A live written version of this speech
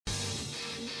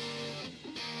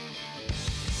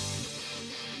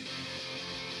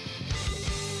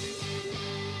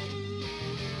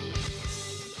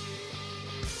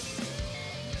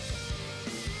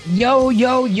Yo,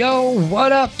 yo, yo,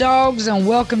 what up, dogs, and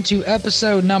welcome to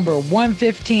episode number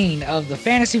 115 of the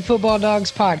Fantasy Football Dogs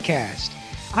podcast.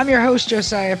 I'm your host,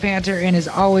 Josiah Panther, and as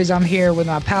always, I'm here with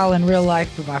my pal in real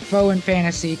life, but my foe in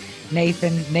fantasy,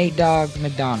 Nate Dog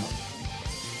McDonald.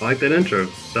 I like that intro.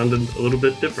 Sounded a little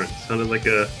bit different. Sounded like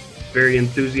a very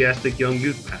enthusiastic young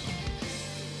youth pastor.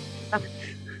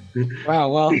 Wow,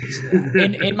 well,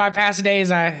 in my past days,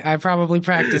 I probably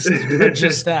practiced for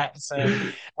just that.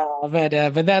 So, but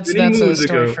that's a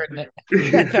story for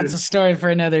that's a story for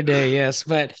another day. Yes,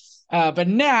 but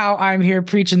now I'm here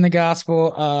preaching the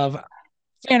gospel of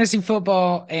fantasy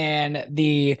football and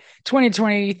the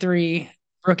 2023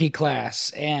 rookie class.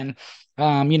 And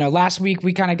last week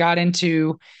we kind of got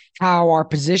into how our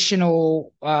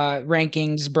positional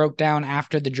rankings broke down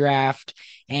after the draft.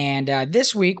 And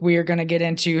this week we are going to get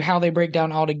into how they break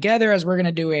down all together, as we're going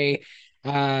to do a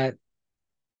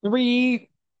 3-2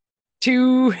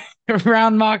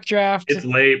 round mock draft. It's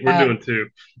late. We're doing two.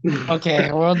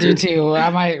 Okay, we'll do two.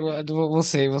 We'll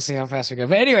see. We'll see how fast we go.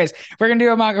 But anyways, we're gonna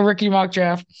do a rookie mock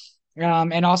draft,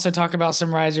 and also talk about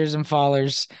some risers and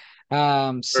fallers.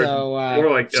 More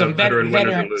like some veteran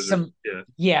winners and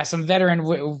losers. Some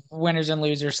veteran winners and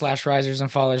losers / risers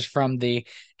and fallers from the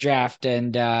draft.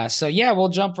 And we'll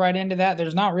jump right into that.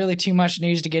 There's not really too much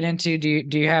news to get into.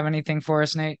 Do you have anything for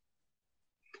us, Nate?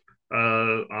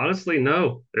 Honestly,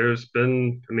 no.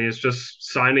 It's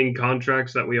just signing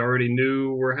contracts that we already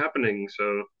knew were happening.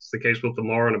 So it's the case with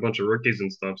Lamar and a bunch of rookies and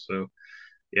stuff. So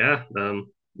yeah,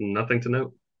 nothing to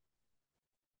note.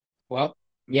 Well,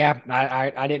 yeah,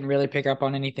 I didn't really pick up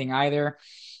on anything either.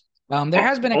 There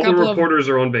has been a all couple the reporters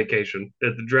are on vacation.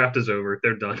 The draft is over.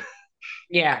 They're done.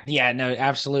 Yeah, no,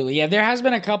 absolutely. Yeah, there has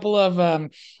been a couple of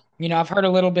I've heard a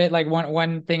little bit, like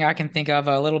one thing I can think of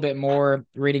a little bit more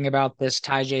reading about this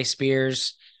Tyjae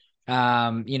Spears,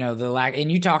 the lack,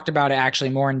 and you talked about it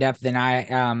actually more in depth than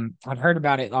I've heard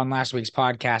about it on last week's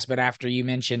podcast. But after you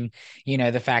mentioned,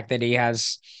 the fact that he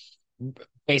has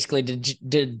basically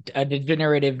did a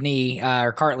degenerative knee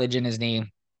or cartilage in his knee.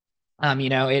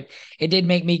 It did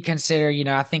make me consider,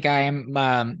 I think I am,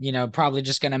 probably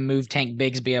just going to move Tank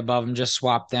Bigsby above him, just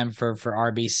swap them for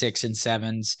RB6 and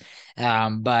 7s.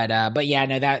 But yeah,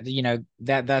 no,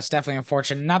 that's definitely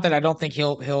unfortunate. Not that I don't think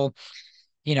he'll,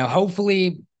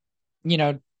 hopefully,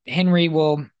 Henry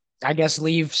will, I guess,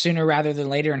 leave sooner rather than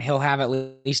later, and he'll have at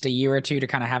least a year or two to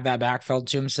kind of have that backfield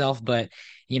to himself. But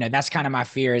that's kind of my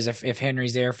fear, is if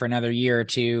Henry's there for another year or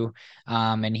two,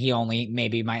 and he only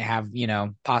maybe might have,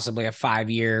 possibly a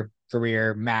 5-year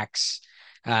career max,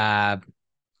 then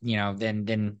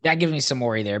that gives me some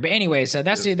worry there. But anyway, so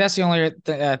that's the only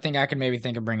thing I can maybe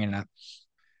think of bringing up.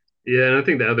 Yeah, and I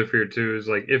think the other fear too is,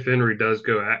 like, if Henry does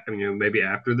go, maybe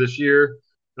after this year,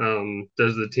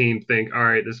 does the team think, all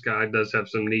right, this guy does have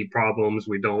some knee problems.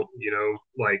 We don't,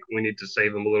 we need to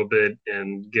save him a little bit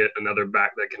and get another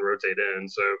back that can rotate in.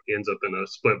 So he ends up in a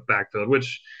split backfield,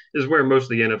 which is where most of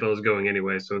the NFL is going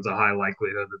anyway. So it's a high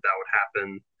likelihood that would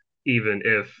happen even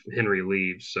if Henry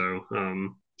leaves. So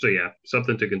yeah,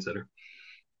 something to consider.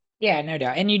 Yeah, no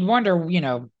doubt. And you'd wonder,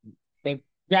 they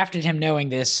drafted him knowing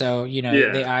this, so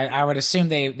I would assume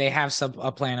they have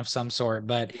a plan of some sort.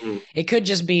 But it could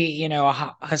just be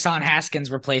a Hassan Haskins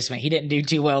replacement. He didn't do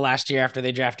too well last year after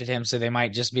they drafted him, so they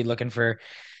might just be looking for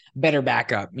better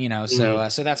backup.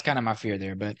 So that's kind of my fear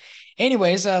there. But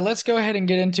anyways, let's go ahead and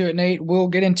get into it, Nate. We'll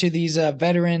get into these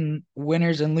veteran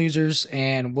winners and losers,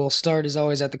 and we'll start as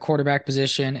always at the quarterback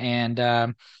position.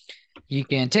 And you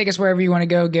can take us wherever you want to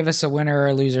go. Give us a winner or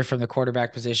a loser from the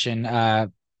quarterback position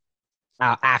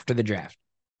after the draft.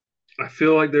 I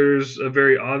feel like there's a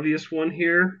very obvious one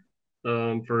here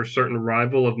for a certain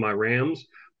rival of my Rams,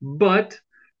 but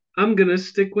I'm going to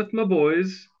stick with my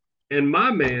boys and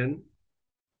my man,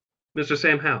 Mr.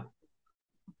 Sam Howell.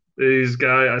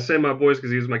 I say my boys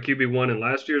because he was my QB1 in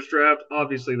last year's draft.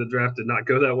 Obviously, the draft did not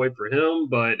go that way for him,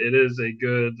 but it is a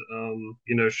good,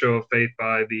 show of faith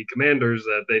by the Commanders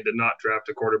that they did not draft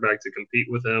a quarterback to compete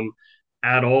with him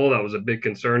at all. That was a big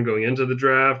concern going into the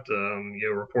draft.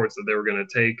 Reports that they were going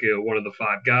to take one of the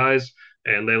 5 guys,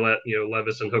 and they let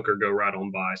Levis and Hooker go right on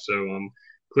by. So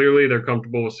clearly, they're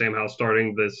comfortable with Sam Howell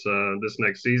starting this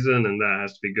next season, and that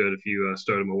has to be good if you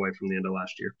stowed him away from the end of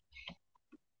last year.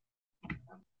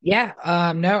 Yeah,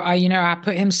 no, I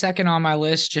put him second on my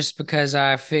list just because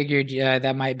I figured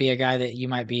that might be a guy that you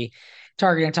might be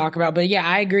targeting to talk about. But yeah,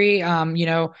 I agree.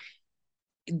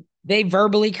 They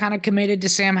verbally kind of committed to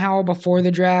Sam Howell before the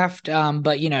draft,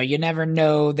 but you never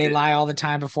know. They lie all the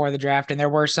time before the draft, and there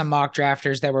were some mock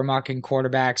drafters that were mocking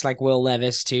quarterbacks like Will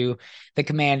Levis to the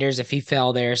Commanders if he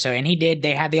fell there. So, and he did.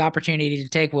 They had the opportunity to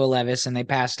take Will Levis, and they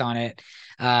passed on it.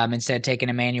 instead of taking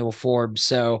Emmanuel Forbes.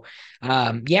 So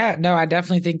yeah, no, I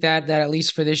definitely think that at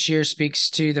least for this year speaks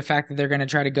to the fact that they're going to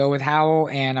try to go with Howell,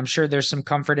 and I'm sure there's some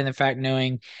comfort in the fact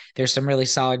knowing there's some really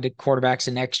solid quarterbacks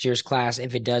in next year's class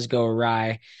if it does go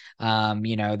awry.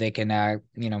 They can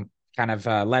kind of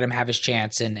let him have his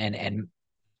chance and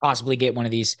possibly get one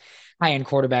of these high end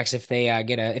quarterbacks if they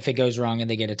if it goes wrong and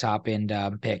they get a top end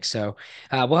pick. So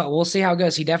we'll see how it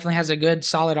goes. He definitely has a good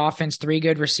solid offense, three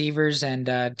good receivers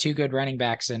and two good running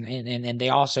backs, and they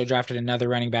also drafted another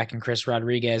running back in Chris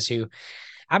Rodriguez, who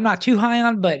I'm not too high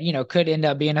on, but could end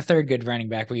up being a third good running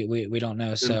back. We don't know.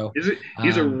 And So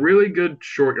he's a um, really good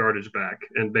short yardage back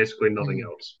and basically nothing mhm.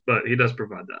 else, but he does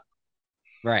provide that.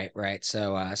 Right, right.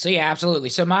 So yeah, absolutely.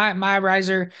 So my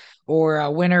riser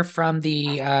or winner from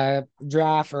the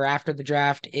draft or after the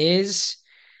draft is,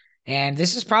 and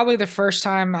this is probably the first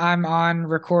time I'm on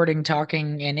recording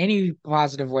talking in any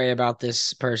positive way about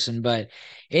this person, but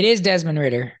it is Desmond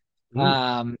Ritter.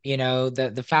 Mm.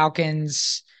 The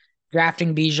Falcons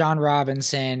drafting Bijan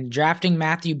Robinson, drafting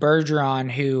Matthew Bergeron,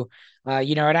 who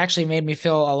it actually made me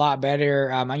feel a lot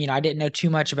better. I didn't know too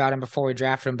much about him before we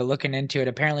drafted him, but looking into it,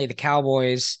 apparently the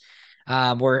Cowboys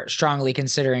were strongly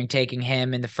considering taking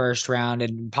him in the first round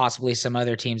and possibly some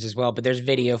other teams as well. But there's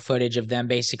video footage of them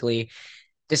basically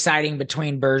deciding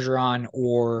between Bergeron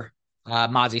or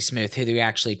Mozzie Smith, who they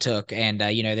actually took. And,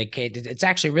 it's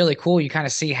actually really cool. You kind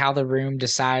of see how the room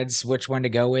decides which one to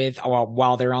go with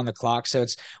while they're on the clock. So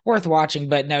it's worth watching.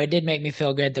 But no, it did make me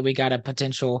feel good that we got a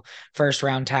potential first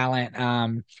round talent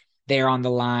there on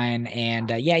the line. And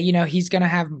yeah, he's going to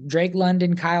have Drake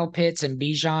London, Kyle Pitts, and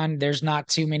Bijan. There's not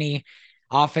too many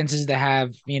offenses that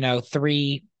have,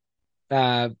 three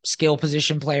skill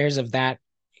position players of that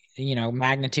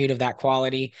magnitude of that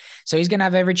quality. So he's gonna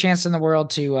have every chance in the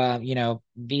world to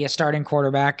be a starting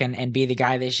quarterback and be the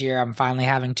guy this year. I'm finally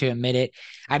having to admit it.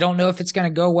 I don't know if it's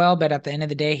gonna go well, but at the end of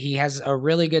the day, he has a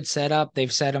really good setup.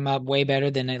 They've set him up way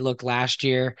better than it looked last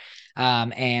year.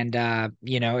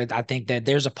 I think that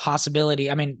there's a possibility.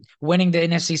 I mean, winning the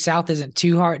NFC South isn't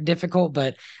too difficult,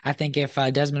 but I think if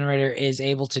Desmond Ritter is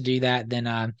able to do that,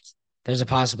 then there's a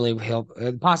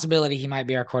possibility he might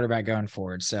be our quarterback going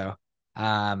forward. So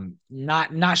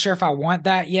not sure if I want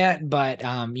that yet, but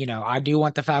I do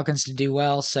want the Falcons to do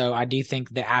well. So I do think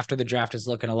that after the draft is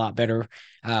looking a lot better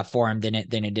for him than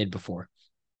it did before.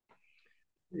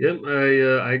 Yep,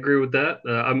 I agree with that.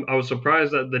 I was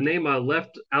surprised that the name I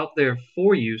left out there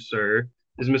for you, sir,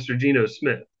 is Mr. Geno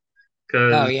Smith, Oh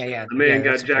because yeah, yeah, the yeah. man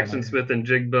That's got a fair Jackson one. Smith and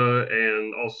Jigba,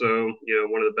 and also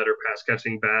one of the better pass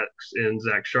catching backs in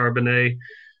Zach Charbonnet,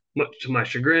 much to my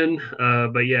chagrin.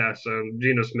 But yeah, so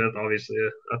Geno Smith obviously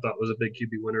I thought was a big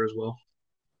QB winner as well.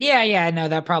 Yeah, yeah, no,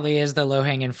 that probably is the low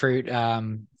hanging fruit.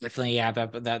 Definitely, yeah,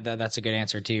 that's a good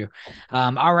answer too.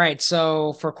 All right,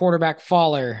 so for quarterback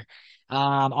faller,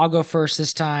 I'll go first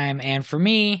this time, and for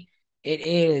me, it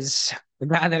is the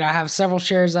guy that I have several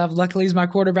shares of. Luckily, he's my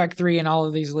quarterback three in all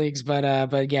of these leagues, but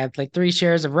yeah, like three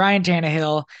shares of Ryan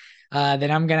Tannehill.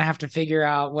 That I'm gonna have to figure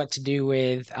out what to do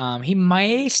with. He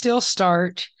may still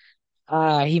start.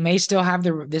 He may still have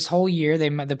this whole year.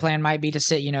 The plan might be to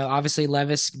sit. Obviously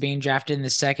Levis being drafted in the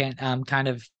second, kind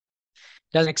of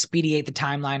doesn't expedite the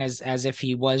timeline as if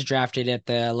he was drafted at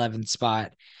the 11th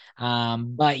spot.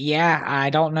 But yeah, I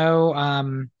don't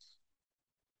know.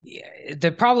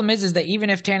 The problem is that even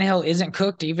if Tannehill isn't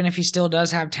cooked, even if he still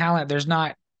does have talent, there's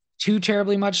not too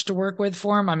terribly much to work with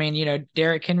for him. I mean,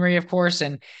 Derrick Henry, of course,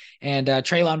 and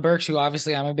Traylon Burks, who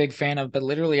obviously I'm a big fan of, but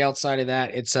literally outside of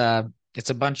that, it's a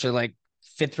bunch of like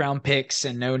fifth round picks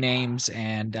and no names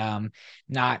and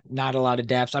not a lot of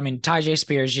depth. I mean, Tyjae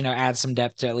Spears, adds some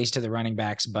depth to at least to the running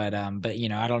backs, but I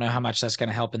don't know how much that's going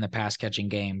to help in the pass catching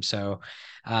game. So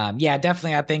yeah,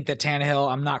 definitely. I think that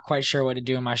Tannehill, I'm not quite sure what to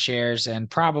do in my shares and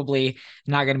probably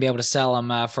not going to be able to sell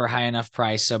him for a high enough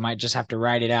price. So might just have to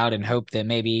ride it out and hope that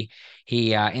maybe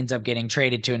he ends up getting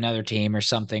traded to another team or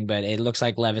something. But it looks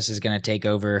like Levis is going to take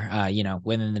over,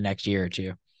 within the next year or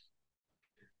two.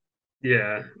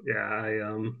 Yeah, yeah,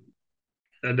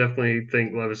 I definitely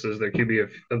think Levis is their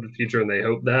QB of the future, and they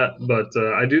hope that. But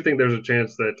I do think there's a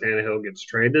chance that Tannehill gets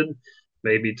traded,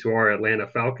 maybe to our Atlanta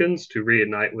Falcons to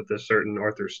reunite with a certain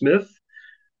Arthur Smith.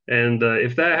 And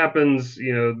if that happens,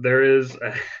 there is,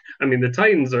 I mean, the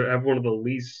Titans have one of the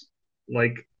least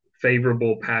like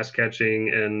favorable pass catching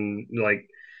and like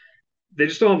they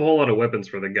just don't have a whole lot of weapons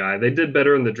for the guy. They did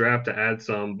better in the draft to add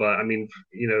some, but I mean,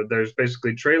 there's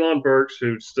basically Traylon Burks,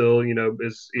 who still,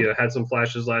 is had some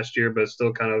flashes last year, but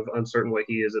still kind of uncertain what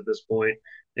he is at this point,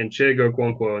 and Chig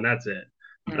Okonkwo, and that's it.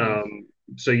 Mhm. Um,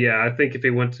 so yeah, I think if he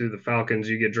went to the Falcons,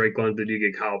 you get Drake London, you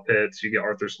get Kyle Pitts, you get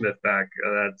Arthur Smith back.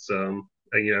 That's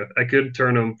I could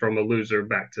turn him from a loser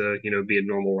back to be a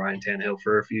normal Ryan Tannehill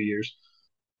for a few years.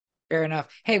 Fair enough.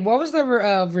 Hey, what was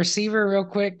the receiver real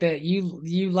quick that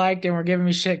you liked and were giving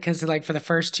me shit because like for the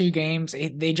first two games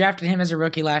they drafted him as a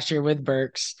rookie last year with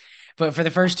Burks, but for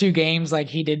the first two games like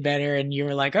he did better and you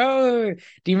were like, oh,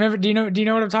 do you remember? Do you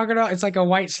know what I'm talking about? It's like a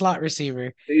white slot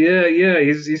receiver. Yeah, yeah,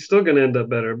 he's still gonna end up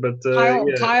better, but Kyle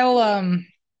yeah, Kyle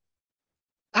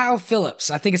Kyle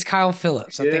Phillips. I think it's Kyle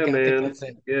Phillips. I yeah, think I think man, that's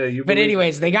it. yeah, you But believe it.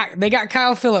 anyways, they got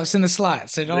Kyle Phillips in the slot,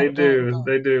 so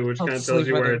They do, which don't kind of tells sleep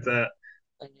you with where him. it's at.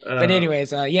 But Uh,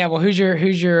 anyways, yeah. Well, who's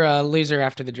your loser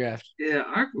after the draft? yeah,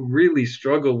 I really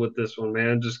struggle with this one,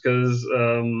 man, just because,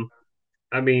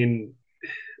 I mean,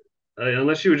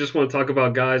 unless you would just want to talk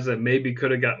about guys that maybe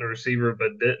could have gotten a receiver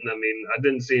but didn't. I mean, I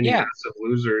didn't see any Yeah, massive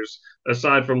losers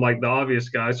aside from like the obvious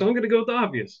guys. So I'm going to go with the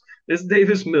obvious. It's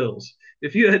Davis Mills.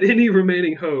 If you had any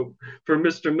remaining hope for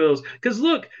Mr. Mills, because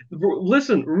look,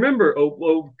 listen, remember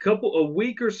a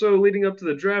week or so leading up to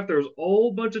the draft, there was a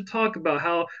whole bunch of talk about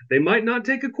how they might not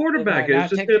take a they quarterback might and it's not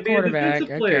just take going the to be a quarterback.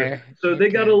 defensive player. Okay, So they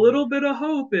got a okay. little bit of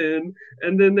hope in,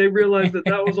 and then they realized that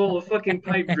that was all a fucking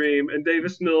pipe dream, and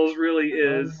Davis Mills really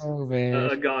is Oh man.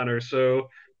 a goner. So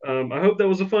I hope that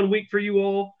was a fun week for you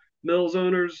all, Mills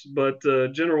owners. But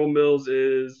General Mills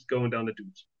is going down the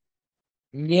tubes.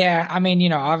 Yeah, I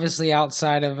mean, obviously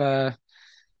outside of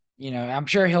I'm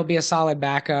sure he'll be a solid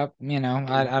backup.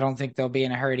 I don't think they'll be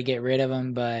in a hurry to get rid of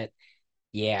him, but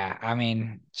yeah, I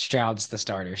mean Stroud's the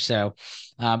starter. So,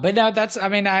 but no, I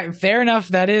mean, fair enough.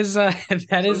 That is that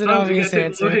is an Sometimes you obvious gotta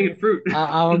take the low answer. hanging fruit.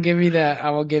 I will give you that. I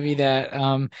will give you that.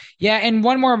 Yeah, and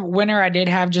one more winner I did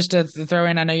have just to throw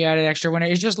in. I know you added extra winner.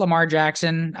 It's just Lamar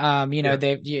Jackson.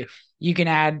 Yeah, You can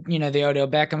add the Odell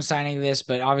Beckham signing this,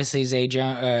 but obviously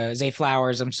Zay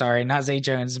Flowers. I'm sorry, not Zay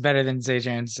Jones. Better than Zay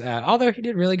Jones. Although he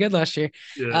did really good last year.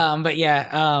 yeah. But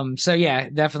yeah. So yeah,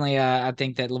 definitely. I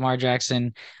think that Lamar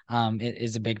Jackson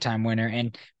is a big time winner.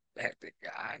 And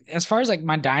as far as like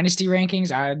my dynasty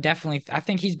rankings, I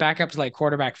think he's back up to like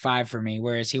quarterback 5 for me,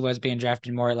 whereas he was being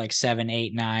drafted more at like 7,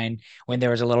 8, 9 when there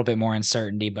was a little bit more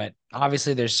uncertainty. But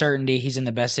obviously there's certainty. He's in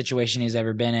the best situation he's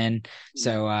ever been in.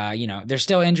 So there's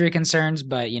still injury concerns,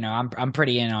 but I'm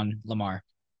pretty in on Lamar.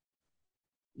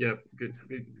 Yeah,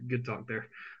 good talk there.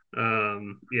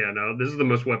 Yeah, no, this is the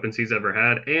most weapons he's ever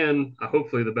had, and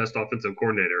hopefully the best offensive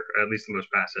coordinator, at least the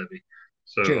most pass heavy.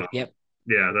 So, True. Yep.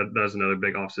 yeah, that's another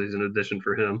big offseason addition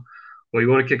for him. Well, you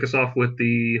want to kick us off with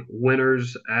the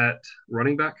winners at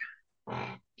running back?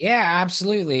 Yeah,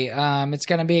 absolutely. It's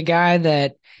gonna be a guy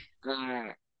that uh,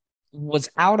 was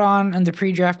out on in the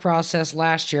pre-draft process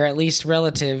last year, at least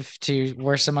relative to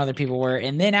where some other people were.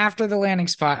 And then after the landing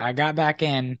spot, I got back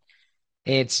in.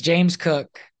 It's James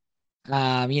Cook.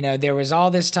 There was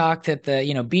all this talk that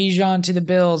Bijan to the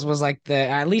Bills was like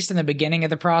at least in the beginning of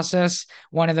the process,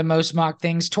 one of the most mocked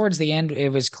things. Towards the end, it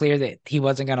was clear that he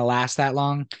wasn't going to last that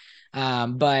long. They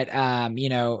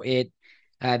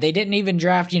didn't even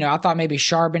draft, I thought maybe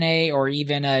Charbonnet or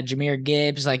even Jameer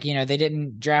Gibbs. Like, they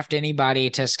didn't draft anybody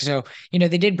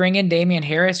they did bring in Damian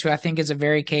Harris, who I think is a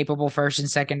very capable first and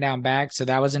second down back. So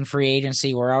that was in free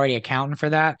agency. We're already accounting for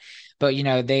that. But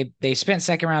they spent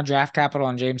second round draft capital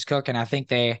on James Cook, and I think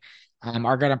they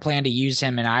are going to plan to use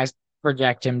him. And I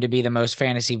project him to be the most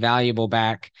fantasy valuable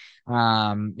back.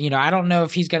 I don't know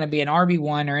if he's going to be an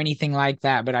RB1 or anything like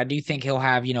that, but I do think he'll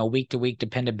have week to week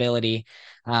dependability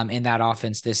in that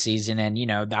offense this season.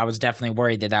 And I was definitely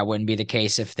worried that that wouldn't be the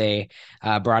case if they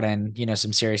brought in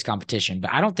some serious competition.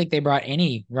 But I don't think they brought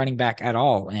any running back at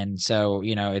all, and so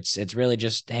it's really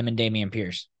just him and Damian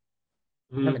Pierce.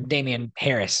 Mhm. Damian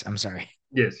Harris. I'm sorry.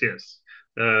 Yes, yes.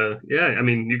 Yeah, I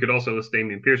mean, you could also list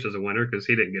Damian Pierce as a winner because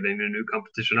he didn't get any new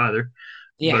competition either.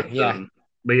 Yeah, But yeah. um,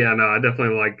 but yeah, no, I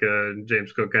definitely like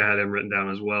James Cook. I had him written down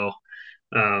as well.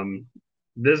 Um,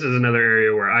 this is another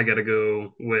area where I got to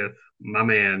go with my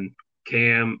man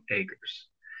Cam Akers.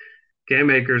 Cam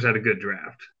Akers had a good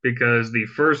draft because the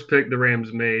first pick the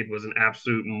Rams made was an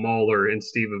absolute mauler in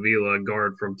Steve Avila,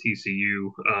 guard from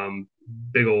TCU.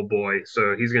 Big old boy.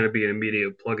 So he's going to be an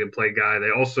immediate plug and play guy. They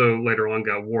also later on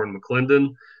got Warren McClendon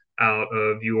out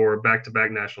of your back to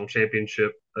back national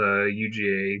championship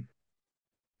UGA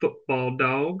football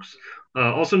dogs,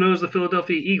 also known as the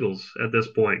Philadelphia Eagles at this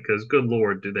point, because good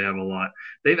Lord, do they have a lot.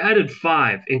 They've added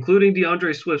five, including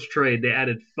DeAndre Swift's trade. They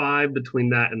added five between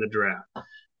that and the draft.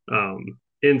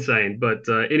 Insane. But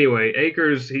anyway,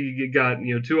 Akers, he got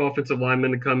two offensive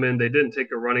linemen to come in. They didn't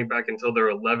take a running back until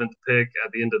their 11th pick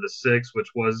at the end of the sixth, which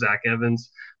was Zach Evans.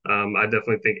 I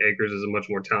definitely think Akers is a much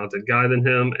more talented guy than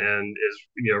him, and is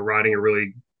riding a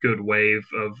really good wave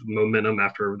of momentum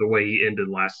after the way he ended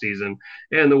last season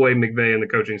and the way McVay and the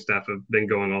coaching staff have been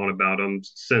going on about him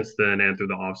since then and through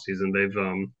the offseason. They've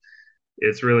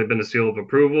it's really been a seal of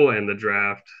approval, and the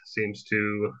draft seems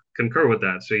to concur with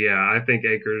that. So yeah, I think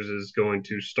Akers is going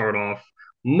to start off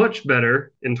much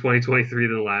better in 2023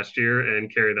 than last year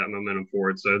and carry that momentum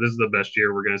forward. So this is the best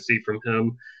year we're going to see from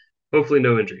him. Hopefully,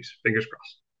 no injuries. Fingers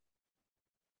crossed.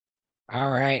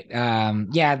 All right.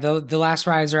 Yeah, the last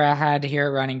riser I had here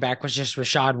at running back was just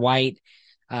Rashad White.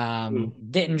 Mm.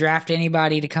 Didn't draft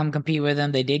anybody to come compete with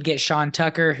him. They did get Sean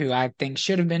Tucker, who I think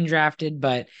should have been drafted,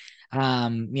 but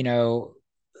you know,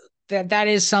 that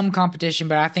is some competition,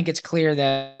 but I think it's clear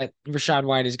that Rashad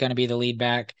White is going to be the lead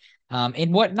back.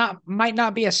 In what not might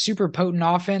not be a super potent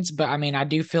offense, but I mean, I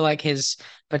do feel like his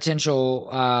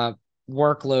potential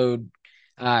workload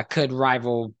could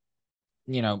rival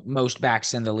most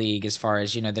backs in the league as far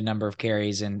as the number of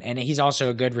carries, and he's also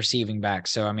a good receiving back.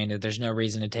 So I mean, there's no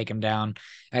reason to take him down,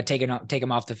 take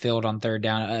him off the field on third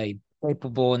down.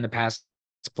 Capable in the pass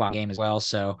block game as well.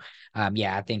 So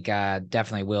yeah, I think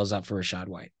definitely wheels up for Rashad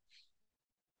White.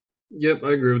 Yep,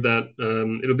 I agree with that.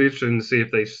 It'll be interesting to see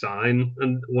if they sign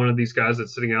one of these guys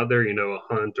that's sitting out there, a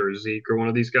Hunt or Zeke or one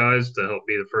of these guys to help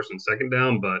be the first and second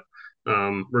down. But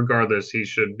regardless, he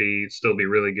should be still be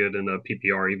really good in a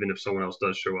PPR, even if someone else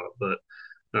does show up. But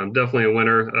definitely a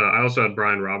winner. I also had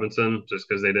Brian Robinson just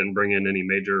because they didn't bring in any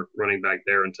major running back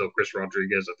there until Chris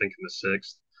Rodriguez, I think, in the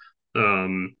sixth.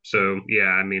 So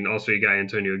yeah, I mean, also you got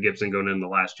Antonio Gibson going in the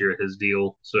last year of his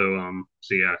deal. So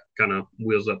yeah, kind of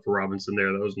wheels up for Robinson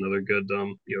there. That was another good,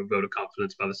 vote of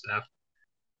confidence by the staff.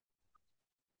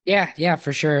 Yeah, yeah,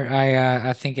 for sure.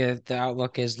 I think the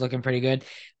outlook is looking pretty good.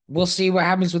 We'll see what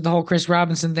happens with the whole Chris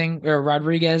Robinson thing or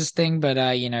Rodriguez thing, but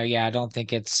yeah, I don't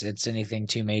think it's anything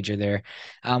too major there.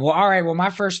 Well, all right. Well, my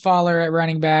first faller at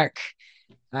running back,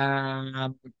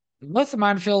 um, both of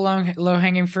mine feel low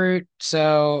hanging fruit,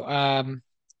 so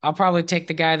I'll probably take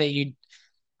the guy that you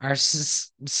are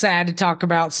sad to talk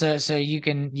about, so you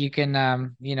can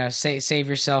save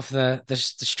yourself the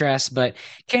stress. But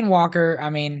Ken Walker,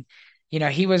 I mean,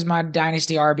 he was my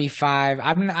dynasty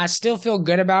RB5. I still feel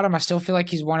good about him. I still feel like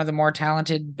he's one of the more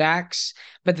talented backs.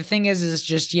 But the thing is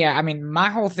just, yeah, I mean, my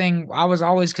whole thing, I was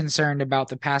always concerned about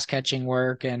the pass catching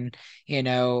work, and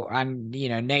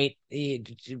Nate, he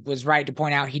was right to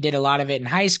point out he did a lot of it in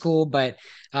high school, but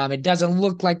it doesn't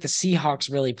look like the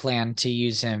Seahawks really plan to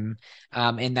use him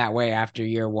in that way after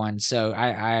year one. So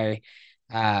I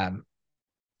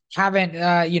haven't,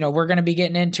 we're going to be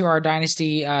getting into our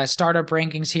dynasty startup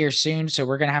rankings here soon. So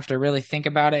we're going to have to really think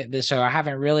about it. So I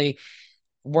haven't really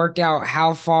worked out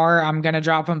how far I'm going to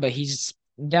drop him, but he's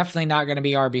definitely not going to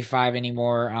be RB5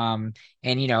 anymore.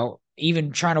 And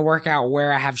even trying to work out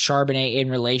where I have Charbonnet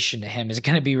in relation to him is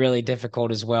going to be really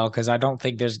difficult as well, because I don't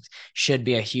think there's should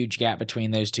be a huge gap between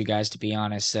those two guys, to be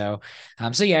honest. So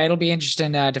yeah, it'll be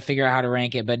interesting to figure out how to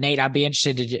rank it. But Nate, I'd be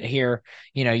interested to hear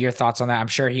your thoughts on that. I'm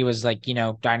sure he was like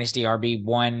Dynasty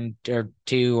RB1 or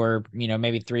two, or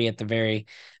maybe three at the very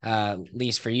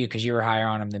least for you, because you were higher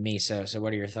on him than me. So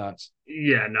what are your thoughts?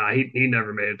 Yeah, nah, he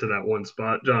never made it to that one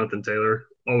spot. Jonathan Taylor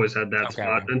always had that Okay,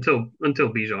 spot okay. until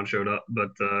Bijan showed up. But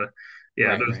yeah,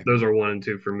 Right, those right. those are one and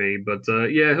two for me. But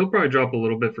yeah, he'll probably drop a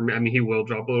little bit for me. I mean, he will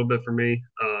drop a little bit for me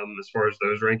as far as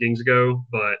those rankings go.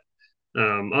 But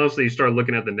honestly, you start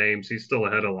looking at the names, he's still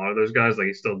ahead of a lot of those guys. Like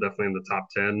he's still definitely in the top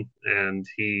 10, and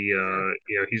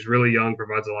he's really young,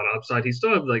 provides a lot of upside. He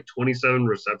still had like 27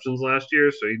 receptions last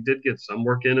year, so he did get some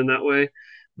work in that way.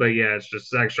 But yeah, it's just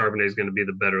Zach Charbonnet is going to be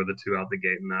the better of the two out the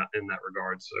gate in that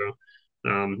regard.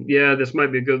 So yeah, this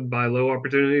might be a good buy low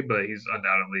opportunity, but he's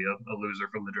undoubtedly a loser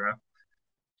from the draft.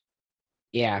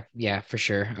 Yeah, yeah, for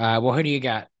sure. Well, who do you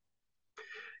got?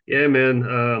 Yeah,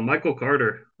 man, Michael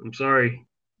Carter. I'm sorry,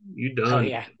 you Oh done.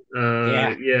 yeah,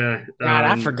 yeah. Yeah. God,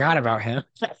 I forgot about him.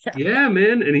 Yeah,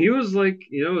 man, and he was like,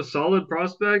 a solid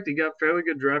prospect. He got fairly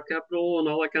good draft capital and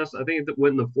all that kind of stuff. I think it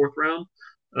went in the fourth round.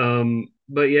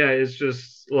 But yeah, it's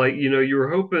just like, you were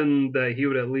hoping that he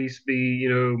would at least be,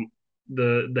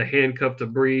 the handcuff to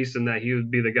Brees, and that he would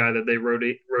be the guy that they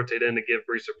rotate in to give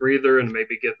Brees a breather and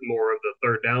maybe get more of the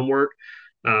third down work.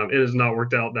 It has not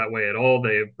worked out that way at all.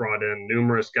 They've brought in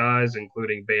numerous guys,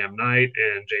 including Bam Knight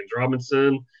and James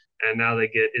Robinson, and now they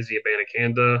get Izzy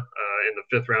Abanikanda in the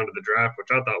fifth round of the draft,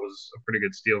 which I thought was a pretty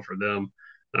good steal for them.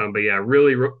 But yeah,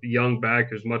 really young back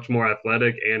who's much more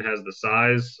athletic and has the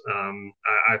size.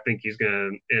 I think he's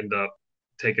going to end up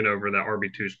taking over that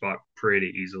RB2 spot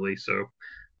pretty easily. So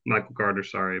Michael Carter,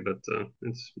 sorry, but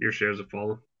it's your shares have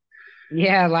fallen.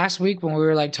 Yeah, last week when we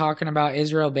were like talking about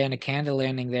Israel Bandicanda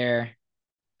landing there,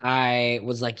 I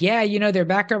was like, yeah, their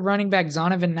backup running back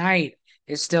Zonovan Knight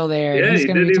is still there, and Yeah, he's you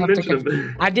going to didn't be even tough to mention control.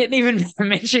 him. I didn't even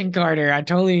mention Carter. I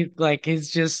totally like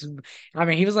he's just. I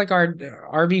mean, he was like our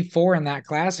RB4 in that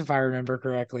class, if I remember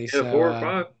correctly. Yeah, So, 4 or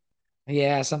 5.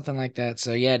 yeah, something like that.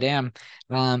 So, yeah, damn.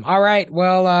 All right.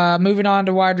 Well, moving on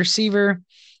to wide receiver.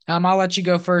 I'll let you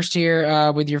go first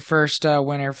here, with your first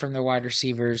winner from the wide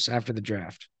receivers after the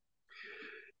draft.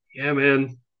 Yeah,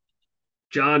 man.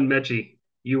 John Mechie,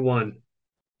 you won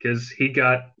because he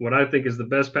got what I think is the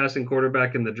best passing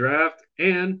quarterback in the draft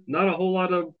and not a whole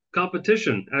lot of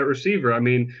competition at receiver. I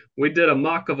mean, we did a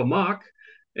mock of a mock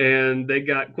and they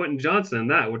got Quentin Johnson in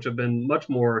that, which have been much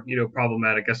more,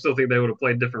 problematic. I still think they would have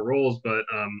played different roles, but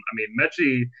I mean,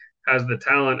 Mechie has the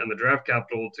talent and the draft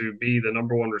capital to be the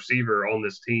number one receiver on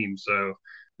this team. So,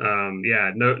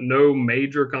 yeah, no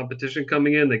major competition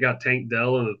coming in. They got Tank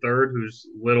Dell in the third, who's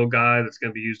little guy that's going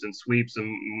to be used in sweeps and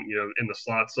in the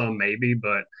slot some maybe,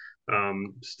 but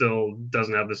still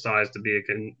doesn't have the size to be a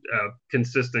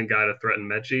consistent guy to threaten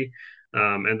Mechie.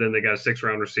 And then they got a 6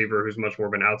 round receiver who's much more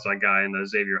of an outside guy in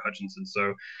Xavier Hutchinson.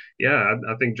 So, yeah,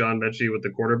 I think John Mechie with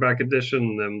the quarterback addition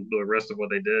and then the rest of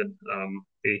what they did,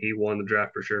 he won the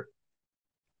draft for sure.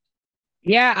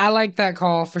 Yeah, I like that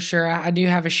call for sure. I do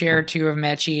have a share or two of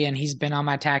Mechie, and he's been on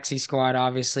my taxi squad,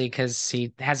 obviously, because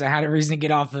he hasn't had a reason to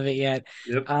get off of it yet.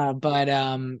 Yep. But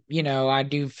I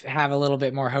do have a little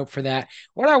bit more hope for that.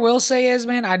 What I will say is,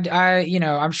 man,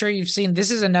 I'm sure you've seen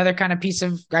this is another kind of piece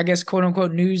of, I guess, quote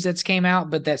unquote news that's came out,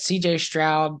 but that CJ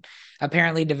Stroud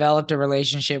apparently developed a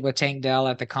relationship with Tank Dell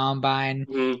at the combine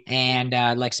Mm-hmm.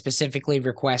 and like specifically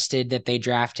requested that they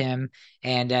draft him.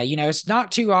 And it's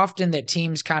not too often that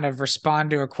teams kind of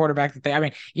respond to a quarterback that I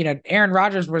mean, Aaron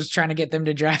Rodgers was trying to get them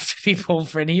to draft people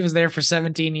and he was there for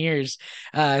 17 years.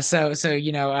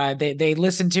 They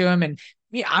listened to him, and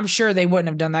yeah, I'm sure they wouldn't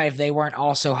have done that if they weren't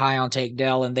also high on Take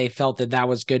Dell and they felt that that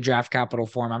was good draft capital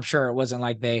for him. I'm sure it wasn't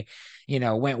like they,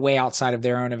 went way outside of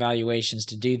their own evaluations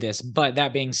to do this. But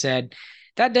that being said,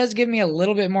 that does give me a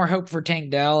little bit more hope for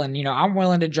Tank Dell. And, I'm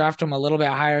willing to draft him a little bit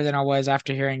higher than I was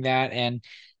after hearing that. And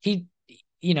he,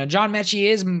 John Mechie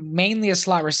is mainly a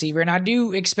slot receiver, and I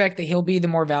do expect that he'll be the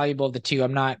more valuable of the two.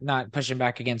 I'm not pushing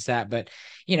back against that, but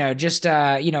do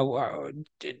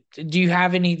you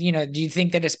have any? Do you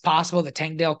think that it's possible that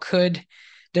Tank Dell could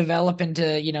develop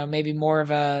into maybe more of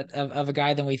a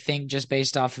guy than we think just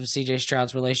based off of CJ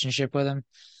Stroud's relationship with him?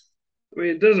 I mean,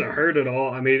 it doesn't hurt at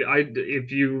all. I mean,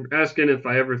 if you asking if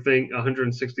I ever think a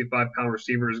 165-pound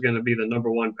receiver is going to be the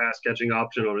number one pass catching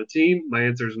option on a team, my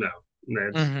answer is no.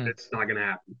 Hmm. It's not going to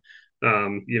happen.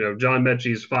 John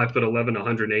Mechie is 5'11",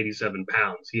 187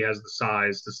 pounds. He has the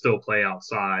size to still play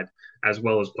outside as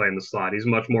well as play in the slot. He's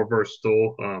much more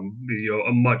versatile.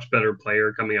 A much better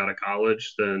player coming out of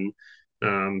college than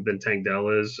Tank Dell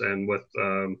is, and with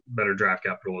better draft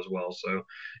capital as well. So,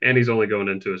 and he's only going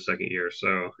into his second year.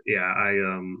 So, yeah,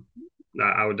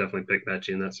 I would definitely pick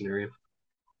Mechie in that scenario.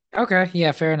 Okay,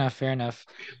 yeah, fair enough, fair enough.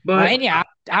 But And yeah,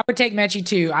 I would take Mechie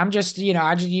too. I'm just, you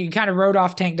kind of wrote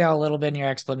off Tank Dell a little bit in your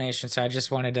explanation, so I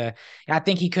just wanted to. I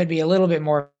think he could be a little bit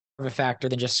more of a factor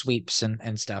than just sweeps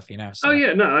and stuff. oh So.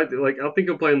 yeah, no, I think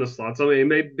he'll play in the slots. I mean, he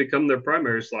may become their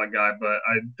primary slot guy, but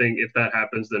I think if that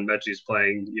happens, then Mechie's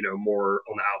playing, more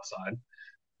on the outside.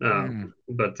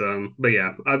 But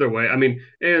yeah, either way, I mean,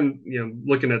 and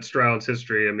looking at Stroud's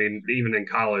history, I mean, even in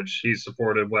college, he's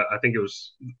supported what I think it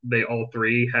was. They all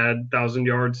three had 1,000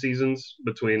 yard seasons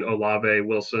between Olave,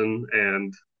 Wilson,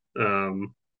 and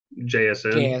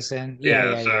JSN. JSN. Yeah,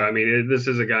 Yeah, yeah, so yeah. I mean, this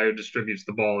is a guy who distributes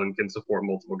the ball and can support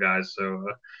multiple guys. So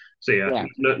yeah,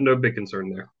 Yeah. no big concern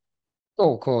there.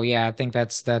 Cool, cool. Yeah, I think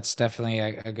that's definitely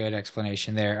a good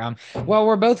explanation there. Well,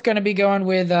 we're both going to be going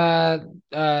with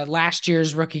last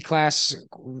year's rookie class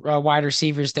wide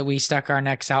receivers that we stuck our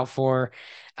necks out for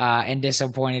and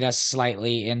disappointed us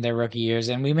slightly in their rookie years.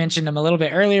 And we mentioned them a little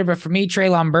bit earlier, but for me,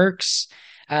 Treylon Burks,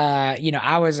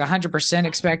 I was 100%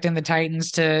 expecting the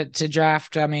Titans to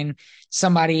draft. I mean,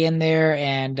 somebody in there,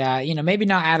 and maybe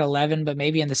not at 11, but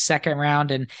maybe in the second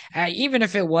round. And even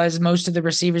if it was most of the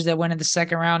receivers that went in the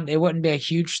second round, it wouldn't be a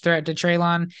huge threat to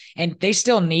Treylon. And they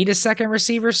still need a second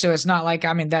receiver, so it's not like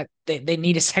I mean that they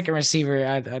need a second receiver.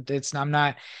 I'm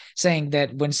not saying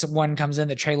that when someone comes in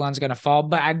that Treylon's going to fall,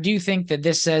 but I do think that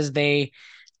this says they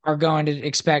are going to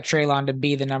expect Treylon to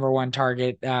be the number one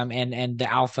target and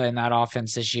the alpha in that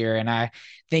offense this year. And I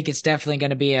think it's definitely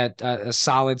going to be a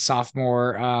solid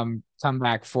sophomore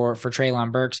comeback for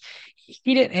Treylon Burks.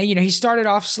 He didn't, he started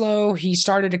off slow. He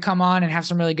started to come on and have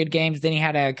some really good games. Then he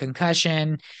had a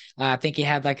concussion. I think he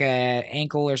had like a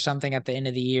ankle or something at the end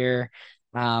of the year.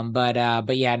 But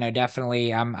yeah, no,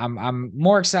 definitely. I'm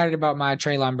more excited about my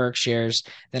Treylon Burks shares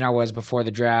than I was before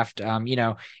the draft.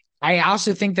 I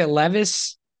also think that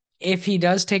Levis, if he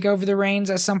does take over the reins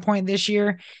at some point this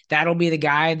year, that'll be the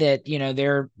guy that,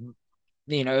 they're,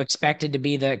 expected to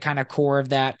be the kind of core of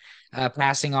that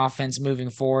passing offense moving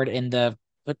forward in the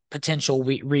potential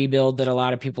rebuild that a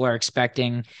lot of people are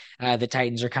expecting. The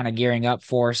Titans are kind of gearing up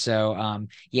for. So,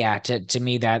 yeah, to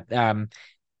me, that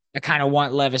I kind of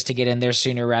want Levis to get in there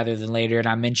sooner rather than later. And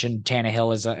I mentioned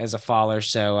Tannehill as a faller,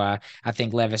 so I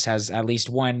think Levis has at least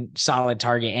one solid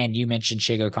target. And you mentioned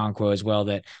Chigo Conquo as well,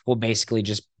 that will basically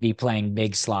just be playing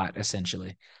big slot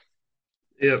essentially.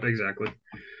 Yep, exactly.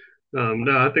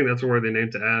 No, I think that's a worthy name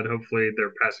to add. Hopefully,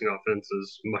 their passing offense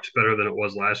is much better than it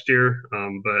was last year.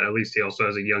 But at least he also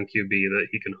has a young QB that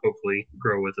he can hopefully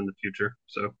grow with in the future.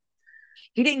 So,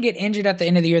 He didn't get injured at the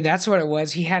end of the year. That's what it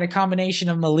was. He had a combination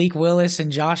of Malik Willis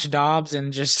and Josh Dobbs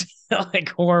and just like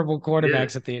horrible yeah,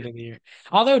 quarterbacks at the end of the year.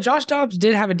 Although Josh Dobbs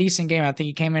did have a decent game. I think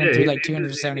he came in and yeah, threw like he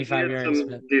 275 had yards.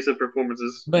 some decent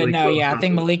performances. But Malik no, Willis, yeah, I not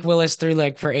think so much. Malik Willis threw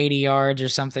like for 80 yards or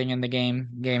something in the game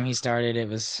he started. It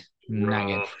was not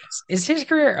good. Rough. Is his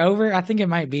career over? I think it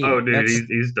might Oh, be. dude,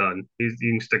 he's done. You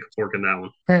can stick a fork in that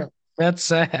one.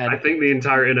 That's I sad. think the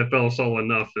entire NFL saw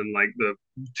enough in like the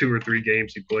 2 or 3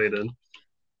 games he played in.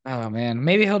 Oh man,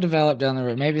 maybe he'll develop down the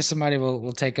road. Maybe somebody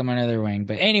will take him under their wing.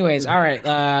 But anyways, all right.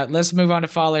 Let's move on to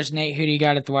fallers. Nate, who do you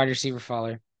got at the wide receiver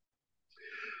faller?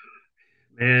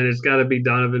 Man, it's got to be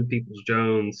Donovan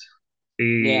Peoples-Jones.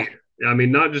 He, Yeah. I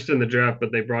mean, not just in the draft,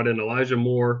 but they brought in Elijah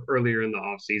Moore earlier in the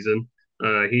offseason.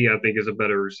 He, I think, is a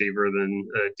better receiver than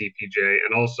DPJ,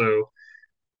 and also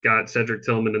got Cedric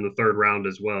Tillman in the third round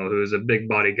as well, who is a big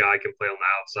body guy, can play on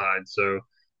the outside. So,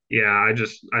 yeah,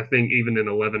 I think even in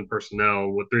 11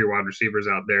 personnel with 3 wide receivers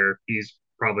out there, he's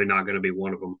probably not going to be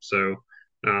one of them. So,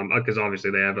 because obviously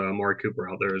they have Amari Cooper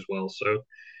out there as well. So,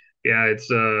 yeah,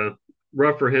 it's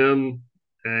rough for him.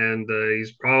 And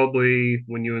he's probably,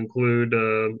 when you include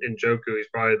Njoku, he's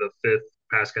probably the fifth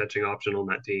pass catching option on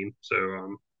that team.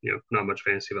 So, not much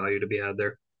fantasy value to be had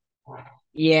there.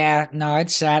 Yeah, no,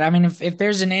 it's sad. I mean, if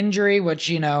there's an injury,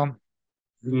 which,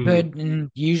 Mm-hmm. could and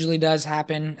usually does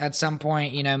happen at some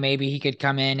point, maybe he could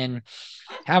come in and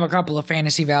have a couple of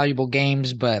fantasy valuable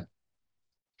games, but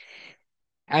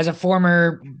as a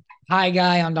former high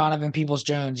guy on Donovan Peoples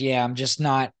Jones, yeah, I'm just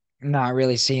not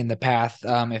really seeing the path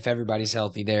if everybody's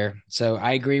healthy there. So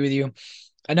I agree with you.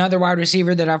 Another wide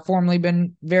receiver that I've formerly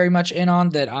been very much in on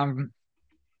that I'm,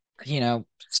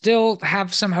 still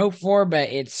have some hope for, but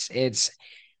it's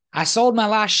I sold my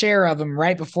last share of him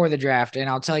right before the draft, and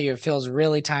I'll tell you, it feels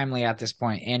really timely at this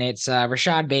point. And it's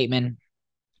Rashad Bateman.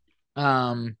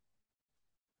 Um,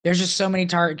 there's just so many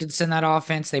targets in that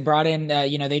offense. They brought in,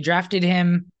 they drafted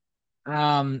him.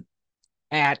 Um,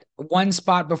 at one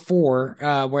spot before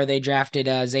where they drafted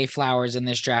Zay Flowers in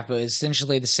this draft, but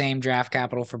essentially the same draft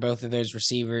capital for both of those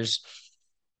receivers.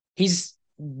 He's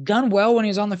done well when he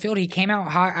was on the field. He came out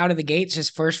hot out of the gates his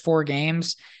first 4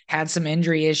 games, had some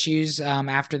injury issues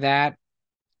after that.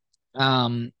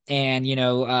 And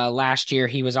last year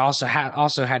he was also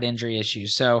had injury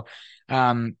issues. So,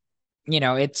 um,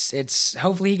 it's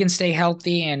hopefully he can stay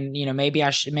healthy, and maybe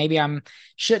I'm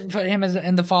shouldn't put him as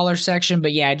in the faller section,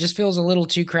 but yeah, it just feels a little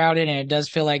too crowded, and it does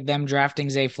feel like them drafting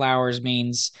Zay Flowers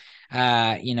means,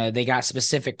 they got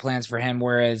specific plans for him,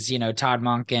 whereas Todd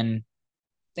Monk and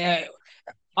uh,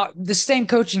 the same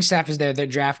coaching staff is there that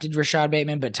drafted Rashad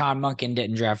Bateman, but Todd Monken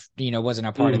didn't draft, wasn't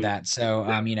a part of Mm-hmm. that. So,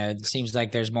 Yeah. it seems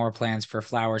like there's more plans for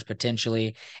Flowers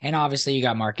potentially. And obviously you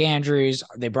got Mark Andrews.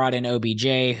 They brought in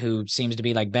OBJ, who seems to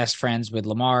be like best friends with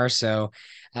Lamar. So,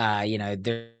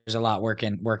 there's a lot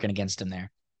working against him there.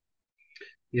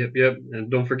 Yep, yep. And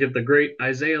don't forget the great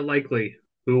Isaiah Likely,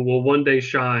 who will one day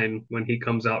shine when he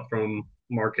comes out from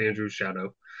Mark Andrews'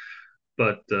 shadow.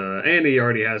 But and he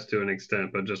already has to an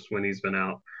extent, but just when he's been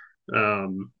out.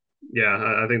 Um, yeah,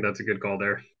 I think that's a good call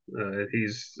there.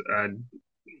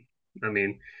 I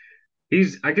mean,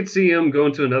 I could see him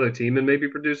going to another team and maybe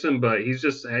producing, but he's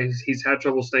had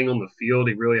trouble staying on the field.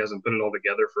 He really hasn't put it all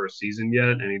together for a season yet,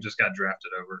 and he just got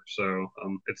drafted over. So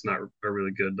it's not a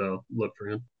really good look for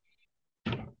him.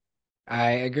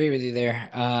 I agree with you there.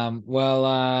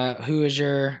 Well, who is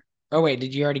your? Oh wait,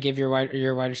 did you already give your wide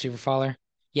receiver faller?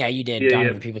 Yeah, you did. Yeah, yeah.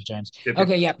 Donovan Peoples-Jones. Yep, yep.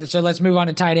 Okay, yeah. So let's move on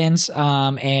to tight ends.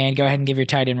 And go ahead and give your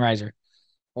tight end riser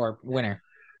or winner.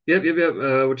 Yep, yep,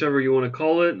 yep. Whichever you want to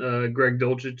call it. Greg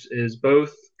Dulcich is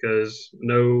both because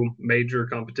no major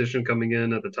competition coming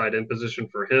in at the tight end position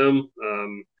for him.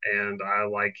 And I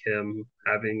like him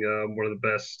having one of the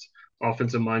best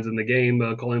offensive minds in the game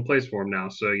calling plays for him now.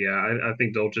 So, yeah, I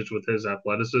think Dulcich, with his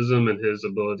athleticism and his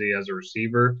ability as a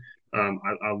receiver,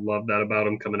 I love that about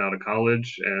him coming out of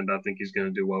college. And I think he's going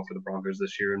to do well for the Broncos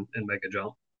this year and make a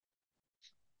jump.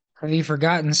 Have you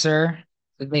forgotten, sir,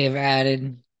 that they have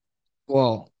added?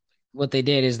 Well, what they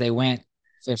did is they went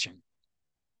fishing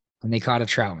and they caught a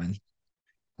troutman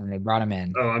and they brought him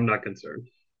in. Oh, I'm not concerned.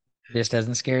 This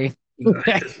doesn't scare you? No,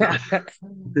 it's not.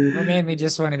 I mainly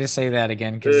just wanted to say that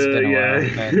again because it's been a while.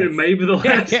 Yeah, But maybe the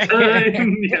last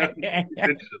time. Yeah,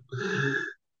 good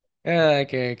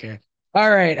okay, okay. All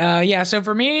right. Yeah, so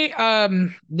for me,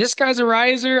 this guy's a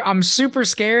riser. I'm super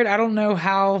scared. I don't know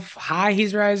how high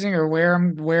he's rising or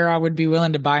where I would be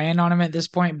willing to buy in on him at this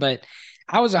point, but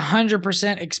I was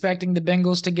 100% expecting the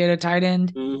Bengals to get a tight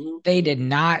end. job. They did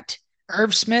not.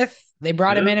 Irv Smith, they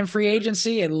brought him Yeah. in free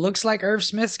agency. It looks like Irv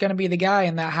Smith's going to be the guy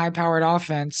in that high-powered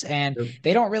offense, and Yep.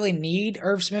 they don't really need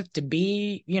Irv Smith to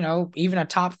be, even a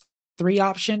top three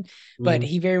option, but Mhm.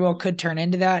 he very well could turn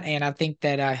into that, and I think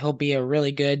that he'll be a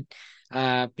really good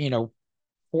uh, you know,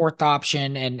 fourth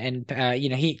option and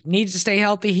he needs to stay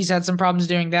healthy. He's had some problems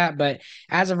doing that, but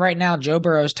as of right now, Joe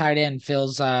Burrow's tight end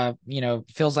feels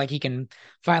like he can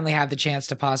finally have the chance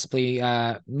to possibly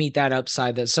meet that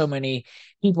upside that so many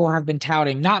people have been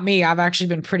touting. Not me. I've actually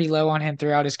been pretty low on him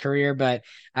throughout his career, but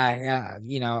I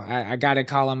got to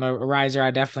call him a riser.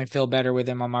 I definitely feel better with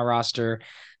him on my roster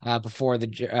before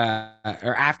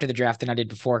or after the draft than I did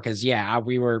before because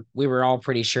we were all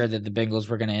pretty sure that the Bengals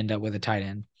were going to end up with a tight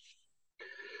end.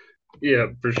 Yeah,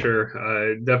 for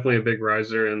sure. Definitely a big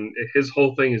riser, and his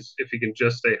whole thing is if he can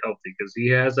just stay healthy because he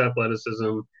has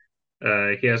athleticism,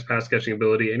 he has pass catching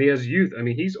ability, and he has youth. I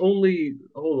mean, he's only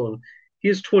hold on, he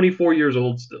is 24 years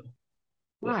old still.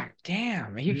 Like, God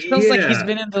damn. He feels like he's yeah,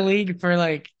 been in the league for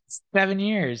like 7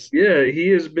 years. yeah, he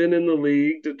has been in the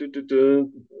league.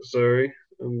 Sorry,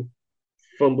 I'm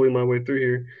fumbling my way through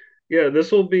here. Yeah,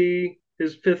 this will be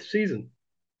his fifth season.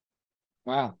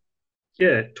 Wow.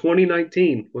 Yeah,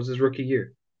 2019 was his rookie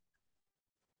year.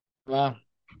 Wow.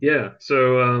 Yeah.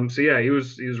 So yeah, he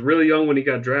was really young when he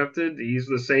got drafted. He's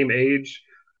the same age.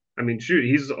 I mean, shoot,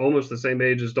 he's almost the same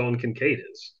age as Dalton Kincaid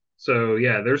is. So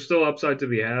yeah, there's still upside to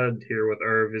be had here with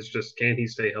Irv. It's just can he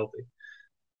stay healthy?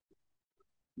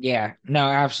 Yeah. No,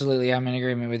 absolutely. I'm in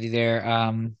agreement with you there.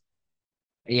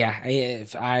 Yeah,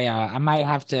 if I might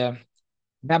have to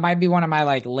that might be one of my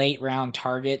like late round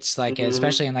targets, like Mm-hmm.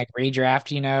 especially in like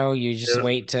redraft, you just Yep.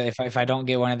 wait to if I don't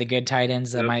get one of the good tight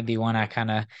ends, that Yep. might be one I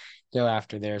kind of go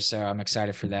after there. So I'm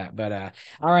excited for that. But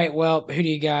all right, well, who do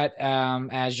you got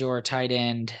as your tight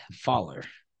end faller?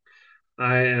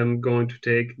 I am going to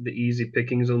take the easy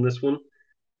pickings on this one,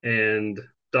 and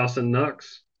Dawson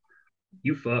Knox.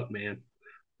 You fuck, man.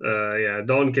 Yeah,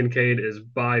 Dalton Kincaid is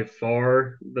by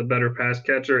far the better pass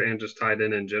catcher and just tight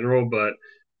end in general. But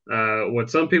what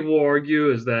some people will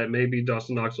argue is that maybe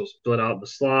Dawson Knox will split out the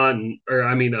slot, or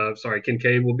I mean, sorry,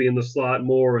 Kincaid will be in the slot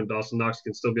more, and Dawson Knox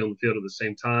can still be on the field at the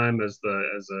same time as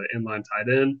the inline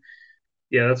tight end.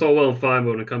 Yeah, that's all well and fine,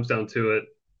 but when it comes down to it,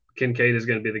 Kincaid is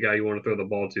going to be the guy you want to throw the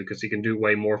ball to because he can do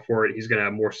way more for it. He's going to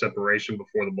have more separation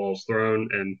before the ball's thrown,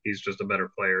 and he's just a better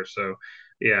player. So,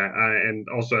 yeah, and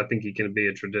also I think he can be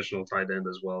a traditional tight end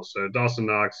as well. So Dawson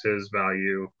Knox, his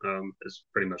value is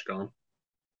pretty much gone.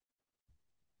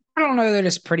 I don't know that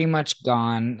it's pretty much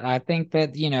gone. I think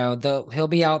that, he'll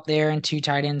be out there in two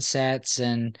tight end sets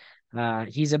and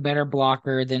he's a better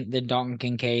blocker than Dalton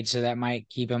Kincaid, so that might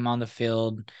keep him on the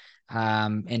field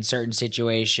in certain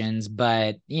situations.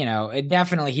 But, it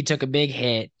definitely he took a big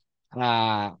hit.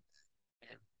 Uh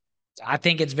I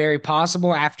think it's very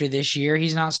possible after this year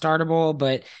he's not startable,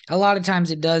 but a lot of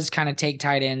times it does kind of take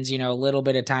tight ends, a little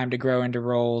bit of time to grow into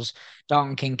roles.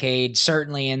 Dalton Kincaid,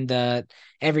 certainly in the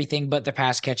everything but the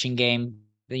pass catching game,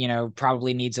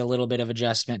 probably needs a little bit of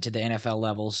adjustment to the NFL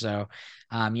level. So,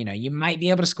 you might be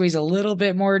able to squeeze a little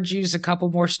bit more juice, a couple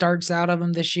more starts out of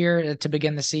him this year to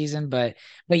begin the season. But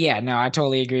yeah, no, I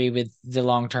totally agree with the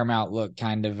long term outlook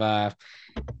kind of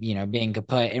being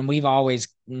kaput. And we've always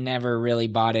never really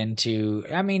bought into,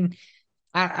 I mean,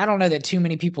 I don't know that too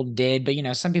many people did, but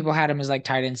some people had him as like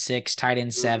tight end six, tight end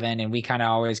Mm, seven, and we kind of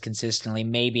always consistently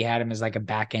maybe had him as like a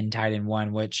back end tight end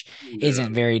one, which yeah,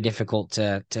 isn't very difficult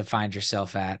to find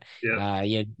yourself at. yeah.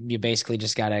 You basically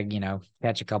just gotta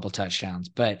catch a couple touchdowns,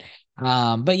 but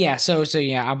yeah, so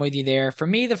yeah, I'm with you there. For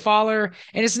me, the faller,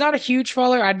 and it's not a huge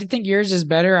faller. I did think yours is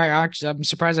better. I'm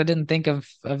surprised I didn't think of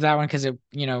that one because it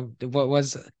what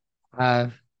was uh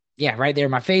yeah right there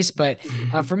in my face, but.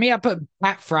 For me, I put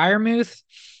Pat Fryermuth.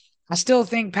 I still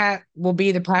think Pat will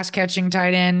be the pass catching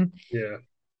tight end, Yeah,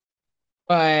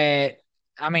 but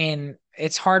I mean,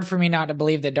 it's hard for me not to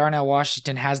believe that Darnell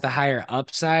Washington has the higher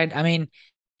upside. I mean,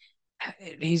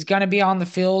 he's going to be on the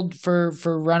field for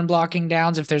run blocking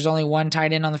downs. If there's only one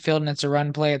tight end on the field and it's a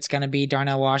run play, it's going to be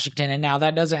Darnell Washington. And now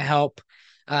that doesn't help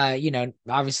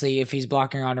Obviously if he's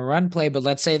blocking on a run play, but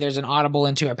let's say there's an audible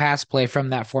into a pass play from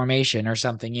that formation or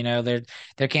something,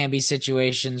 there can be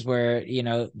situations where,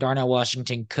 Darnell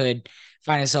Washington could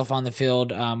find himself on the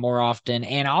field more often.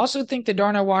 And I also think that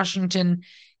Darnell Washington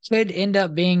could end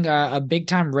up being a big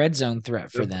time red zone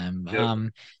threat for Yep. them.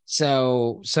 Yep.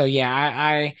 So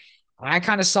yeah, I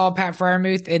kind of saw Pat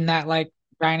Fryermuth in that like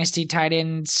dynasty tight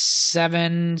end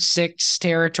 7-6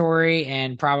 territory,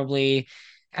 and probably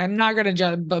I'm not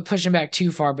gonna but push him back too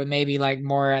far, but maybe like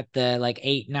more at the like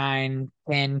 8, 9,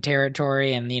 10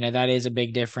 territory. And that is a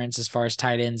big difference as far as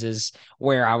tight ends is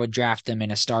where I would draft them in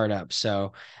a startup.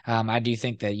 So I do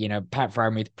think that Pat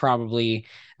Fryermuth probably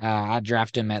I'd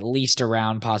draft him at least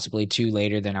around possibly two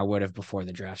later than I would have before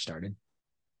the draft started.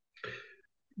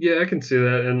 Yeah, I can see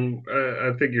that, and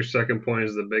I think your second point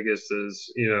is the biggest.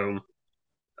 Is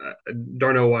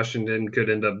Darnell Washington could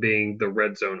end up being the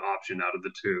red zone option out of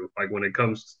the two. Like when it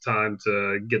comes to time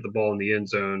to get the ball in the end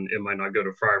zone, it might not go to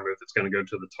Fryermuth. It's going to go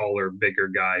to the taller, bigger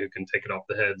guy who can take it off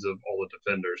the heads of all the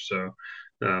defenders. So,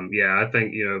 yeah, I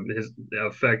think his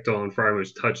effect on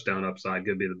Fryermuth's touchdown upside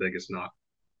could be the biggest knock.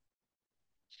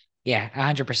 Yeah,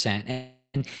 100%.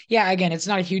 And yeah, again, it's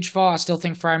not a huge fall. I still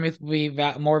think Frymouth will be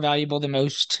more valuable than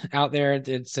most out there.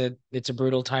 It's a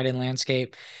brutal tight end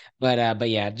landscape, but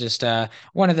yeah, just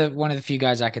one of the few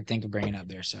guys I could think of bringing up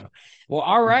there. So, well,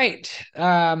 all right.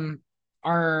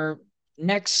 Our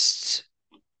next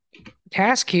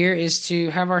task here is to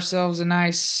have ourselves a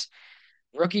nice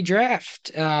rookie draft.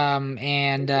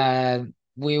 And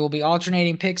we will be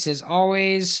alternating picks as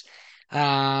always.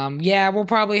 Yeah, we'll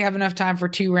probably have enough time for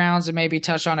 2 rounds and maybe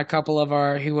touch on a couple of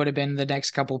our who would have been the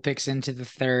next couple picks into the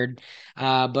third.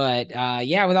 But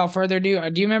yeah, without further ado,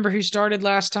 do you remember who started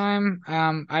last time?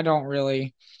 I don't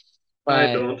really, I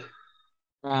but don't.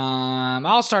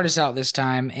 I'll start us out this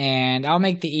time, and I'll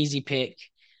make the easy pick.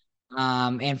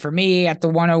 And for me at the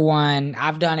 101,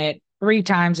 I've done it 3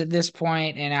 times at this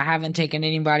point, and I haven't taken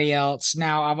anybody else.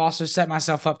 Now, I've also set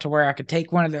myself up to where I could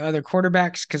take one of the other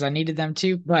quarterbacks because I needed them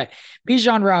too. But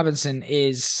Bijan Robinson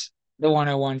is the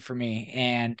 101 for me.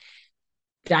 And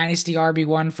Dynasty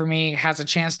RB1 for me, has a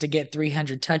chance to get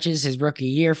 300 touches his rookie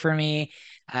year for me.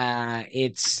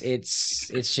 It's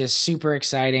just super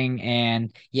exciting.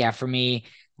 And yeah, for me,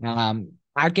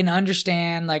 I can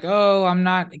understand like, oh, I'm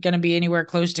not gonna be anywhere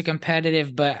close to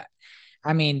competitive, but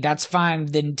I mean, that's fine.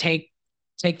 Then take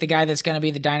the guy that's going to be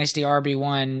the dynasty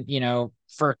RB1,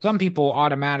 for some people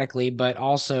automatically, but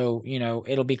also,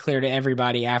 it'll be clear to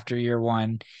everybody after year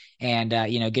one. And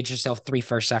get yourself 3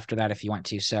 firsts after that if you want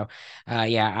to. So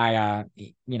yeah,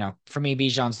 for me,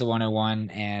 Bijan's the 101,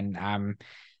 and I'm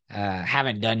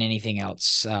haven't done anything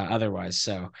else otherwise.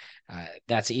 So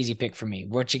that's an easy pick for me.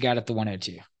 What you got at the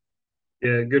 102?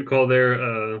 Yeah, good call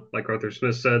there. Like Arthur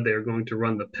Smith said, they are going to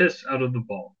run the piss out of the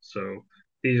ball. So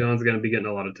Bijan's going to be getting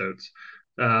a lot of totes.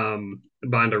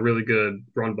 Behind a really good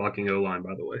run blocking O line,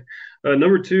 by the way.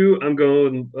 Number two, I'm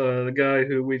going the guy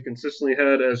who we've consistently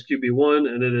had as QB1,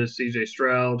 and it is CJ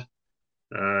Stroud.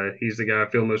 He's the guy I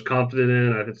feel most confident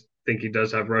in. I think he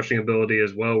does have rushing ability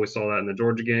as well. We saw that in the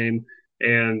Georgia game,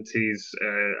 and he's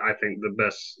I think the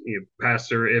best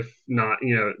passer. If not,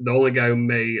 the only guy who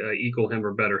may equal him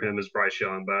or better him is Bryce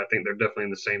Young, but I think they're definitely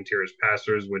in the same tier as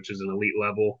passers, which is an elite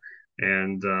level.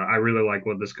 And I really like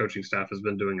what this coaching staff has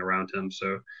been doing around him.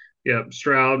 So, yeah,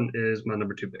 Stroud is my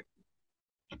number two pick.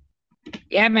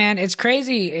 Yeah, man, it's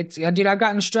crazy. Dude, I've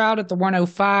gotten Stroud at the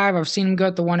 105. I've seen him go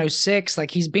at the 106.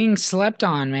 Like he's being slept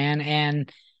on, man.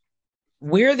 And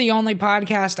we're the only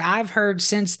podcast I've heard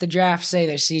since the draft say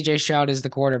that CJ Stroud is the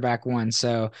quarterback one.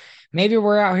 So maybe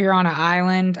we're out here on an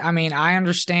island. I mean, I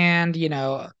understand,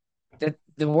 that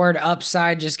the word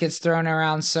upside just gets thrown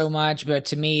around so much, but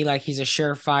to me, like he's a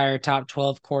surefire top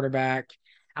 12 quarterback.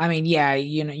 I mean, yeah,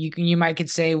 you might could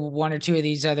say one or two of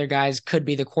these other guys could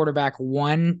be the quarterback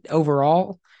one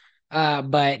overall.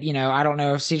 But I don't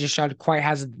know if CJ Stroud quite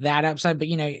has that upside, but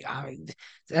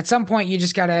at some point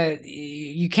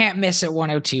you can't miss at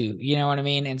 102. You know what I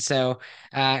mean? And so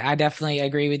I definitely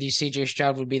agree with you. CJ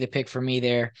Stroud would be the pick for me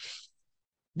there.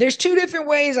 There's two different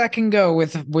ways I can go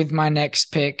with my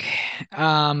next pick.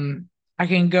 I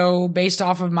can go based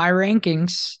off of my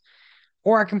rankings,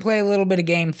 or I can play a little bit of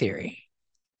game theory.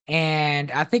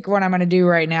 And I think what I'm going to do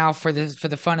right now for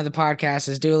the fun of the podcast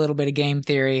is do a little bit of game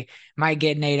theory. Might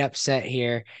get Nate upset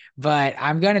here, but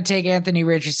I'm going to take Anthony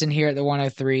Richardson here at the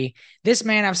 103. This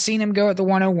man, I've seen him go at the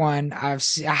 101. I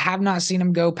have not seen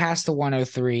him go past the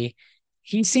 103.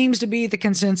 He seems to be the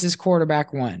consensus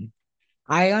quarterback one.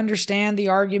 I understand the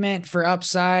argument for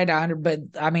upside, but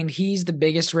I mean he's the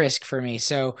biggest risk for me.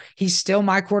 So he's still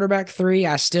my quarterback 3.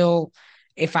 I still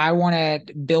if I want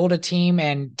to build a team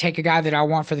and take a guy that I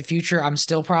want for the future, I'm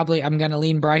going to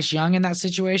lean Bryce Young in that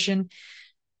situation.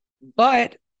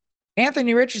 But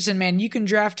Anthony Richardson, man, you can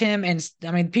draft him, and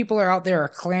I mean, people are out there are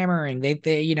clamoring.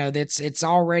 That's it's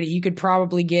already. You could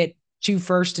probably get two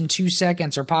first and 2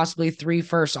 seconds, or possibly three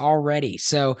firsts already.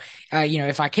 So,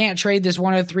 if I can't trade this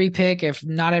 103 pick, if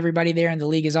not everybody there in the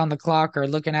league is on the clock or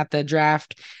looking at the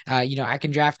draft, I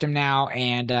can draft him now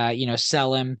and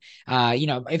sell him.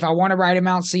 If I want to ride him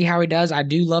out, see how he does. I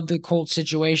do love the Colts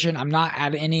situation. I'm not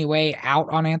at any way out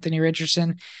on Anthony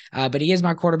Richardson. But he is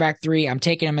my quarterback three. I'm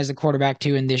taking him as a quarterback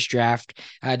two in this draft,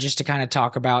 just to kind of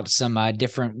talk about some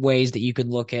different ways that you could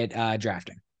look at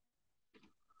drafting.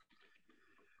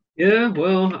 Yeah,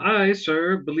 well, I,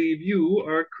 sir, believe you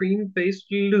are cream-faced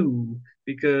Lou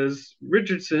because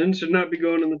Richardson should not be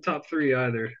going in the top three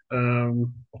either.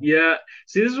 Yeah,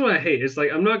 see, this is what I hate. It's like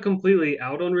I'm not completely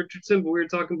out on Richardson, but we were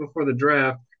talking before the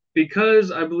draft because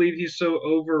I believe he's so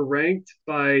overranked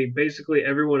by basically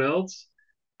everyone else.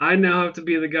 I now have to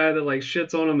be the guy that like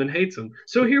shits on him and hates him.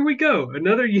 So here we go,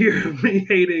 another year of me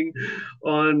hating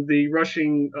on the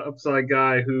rushing upside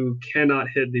guy who cannot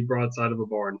hit the broadside of a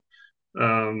barn.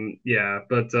 Yeah,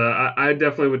 but I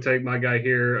definitely would take my guy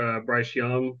here, Bryce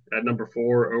Young, at number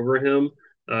four over him,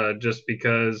 just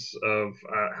because of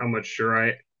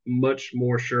much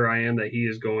more sure I am that he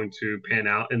is going to pan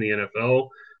out in the NFL.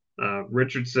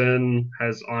 Richardson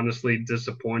has honestly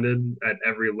disappointed at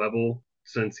every level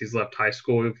since he's left high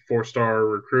school. Four-star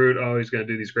recruit. Oh, he's going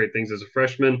to do these great things as a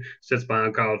freshman. Sits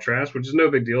behind Kyle Trask, which is no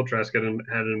big deal. Trask had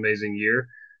an amazing year.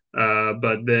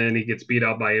 But then he gets beat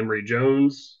out by Emory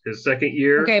Jones his second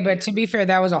year. Okay, but to be fair,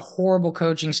 that was a horrible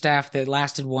coaching staff that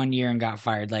lasted 1 year and got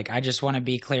fired. Like, I just want to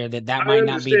be clear that that I might not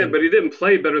be understand, the. but he didn't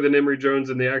play better than Emory Jones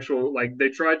in the actual. Like they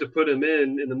tried to put him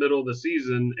in the middle of the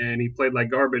season, and he played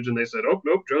like garbage. And they said, "Oh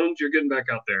nope, Jones, you're getting back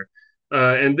out there."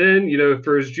 And then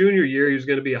for his junior year, he was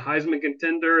going to be a Heisman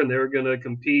contender, and they were going to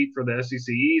compete for the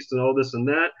SEC East and all this and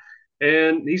that.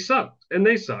 And he sucked, and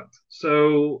they sucked.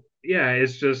 So yeah,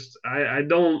 it's just I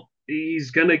don't. He's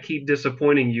going to keep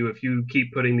disappointing you if you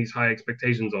keep putting these high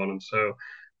expectations on him. So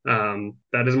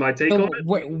that is my take So on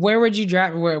it. where would you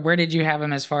draft? Where did you have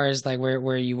him as far as like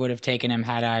where you would have taken him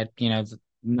had I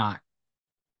not?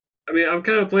 I mean, I'm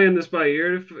kind of playing this by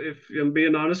ear, if I'm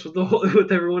being honest with the whole,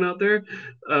 with everyone out there.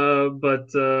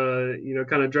 But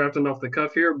kind of drafting off the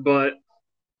cuff here. But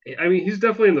I mean, he's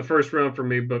definitely in the first round for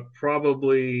me. But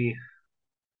probably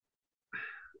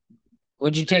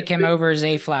Would you take him over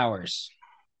Zay Flowers?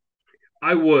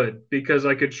 I would because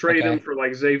I could trade him Okay, for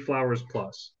like Zay Flowers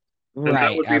plus, and that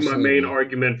right, would be my main absolutely.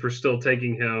 argument for still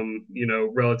taking him.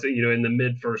 Relative, in the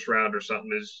mid first round or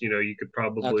something is you could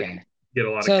probably Okay. get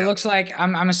a lot of So it cap. looks like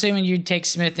I'm assuming you'd take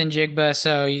Smith and Jigba,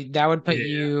 so that would put Yeah,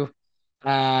 you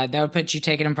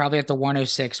taking him probably at the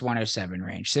 106, 107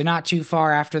 range. So not too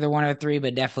far after the 103,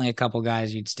 but definitely a couple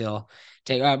guys you'd still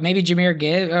take. Maybe Jameer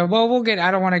Gibbs. Well, we'll get.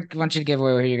 I don't want you to give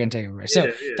away who you're going to take over. So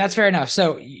yeah, yeah, that's fair enough.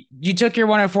 So you took your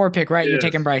 104 pick, right? You're yes.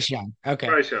 taking Bryce Young. Okay,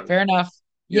 Bryce Young. fair enough.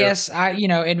 Yep. Yes,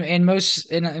 in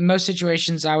most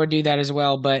situations I would do that as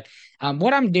well. But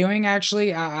what I'm doing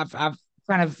actually, I've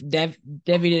kind of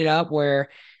divvied it up where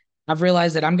I've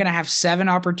realized that I'm going to have 7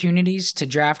 opportunities to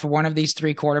draft one of these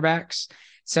three quarterbacks.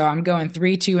 So I'm going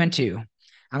three, two, and two.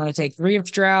 I'm going to take three of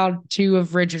Stroud, two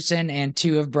of Richardson, and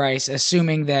two of Bryce,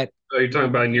 assuming that Oh, you're talking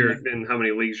about you know in how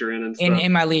many leagues you're in and in stuff.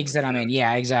 in my leagues that I'm in.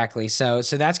 Yeah, exactly. So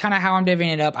that's kind of how I'm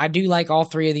divvying it up. I do like all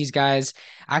three of these guys.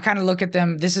 I kind of look at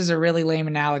them. This is a really lame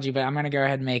analogy, but I'm gonna go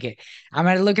ahead and make it. I'm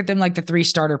gonna look at them like the three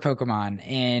starter Pokemon,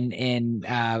 and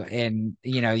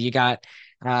you got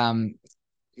um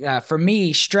for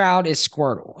me, Stroud is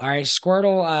Squirtle. All right.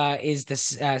 Squirtle is the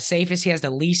safest. He has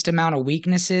the least amount of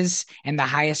weaknesses and the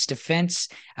highest defense.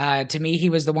 To me,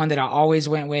 he was the one that I always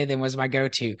went with and was my go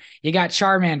to. You got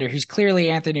Charmander, who's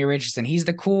clearly Anthony Richardson. He's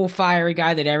the cool, fiery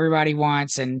guy that everybody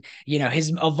wants. And,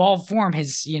 his evolved form,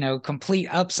 his, complete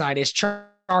upside is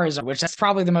Charizard, which that's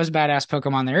probably the most badass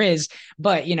Pokemon there is.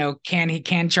 But can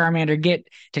Charmander get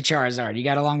to Charizard? You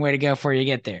got a long way to go before you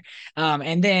get there.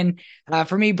 And then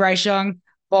for me, Bryce Young,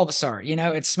 Bulbasaur.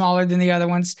 It's smaller than the other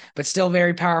ones, but still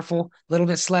very powerful. A little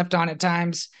bit slept on at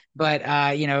times, but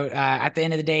at the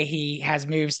end of the day, he has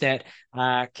moves that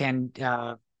can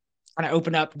kind of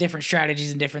open up different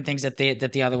strategies and different things that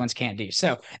the other ones can't do.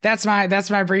 So that's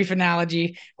my brief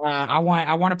analogy. I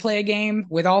want to play a game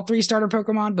with all three starter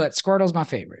Pokemon, but Squirtle's my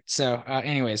favorite. So,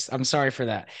 anyways, I'm sorry for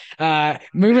that. I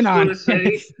Moving just want on. to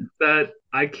say that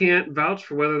I can't vouch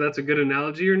for whether that's a good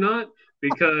analogy or not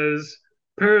because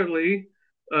apparently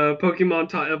Pokemon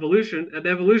taught evolution, and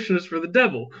evolution is for the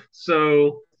devil.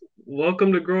 So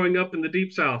Welcome to growing up in the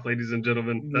deep south, ladies and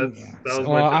gentlemen. That Yes. was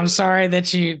my Well, I'm childhood. sorry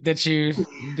that you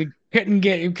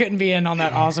couldn't be in on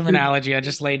that awesome analogy I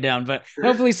just laid down, but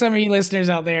hopefully some of you listeners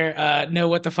out there know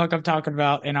what the fuck I'm talking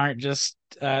about and aren't just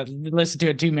listen to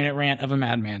a 2 minute rant of a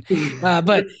madman.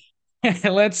 But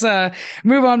let's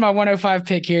move on. My 105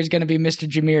 pick here is going to be Mr.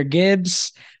 Jameer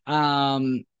Gibbs.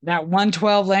 That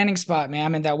 112 landing spot,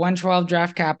 man, and that 112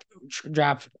 draft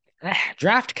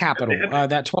draft capital.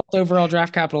 That 12th overall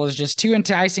draft capital is just too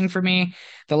enticing for me.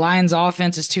 The Lions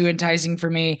offense is too enticing for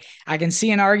me. I can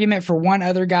see an argument for one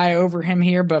other guy over him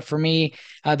here, but for me,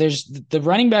 there's the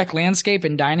running back landscape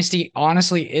in Dynasty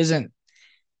honestly isn't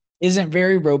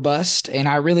very robust. And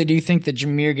I really do think that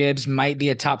Jameer Gibbs might be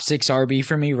a top six RB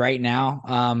for me right now.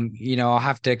 I'll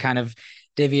have to kind of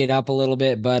divvy it up a little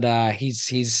bit, but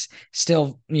he's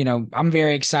still, I'm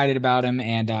very excited about him,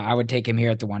 and I would take him here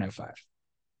at the 105.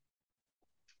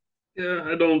 Yeah,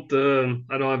 I don't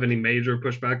have any major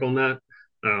pushback on that.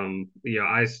 Yeah,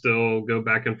 I still go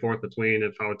back and forth between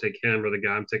if I would take him or the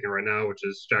guy I'm taking right now, which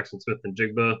is Jackson Smith and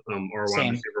Jigba, our wide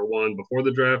Same. receiver one before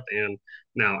the draft, and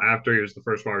now after he was the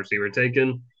first wide receiver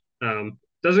taken.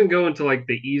 Doesn't go into like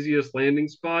the easiest landing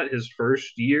spot his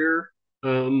first year,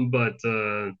 but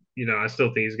I still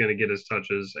think he's going to get his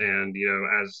touches, and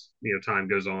as time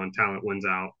goes on, talent wins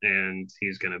out, and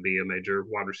he's going to be a major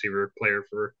wide receiver player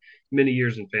for many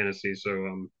years in fantasy.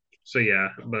 So yeah,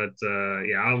 but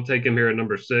yeah, I'll take him here at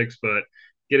number 6. But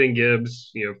getting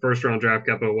Gibbs, first round draft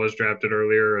capital was drafted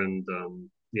earlier, and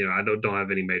I don't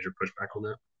have any major pushback on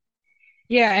that.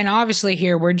 Yeah, and obviously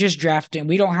here we're just drafting.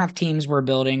 We don't have teams we're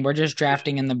building. We're just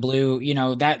drafting in the blue.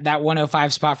 That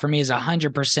 105 spot for me is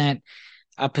 100%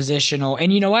 a positional.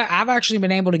 And you know what? I've actually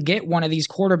been able to get one of these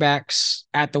quarterbacks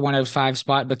at the 105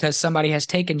 spot because somebody has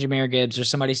taken Jameer Gibbs or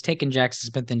somebody's taken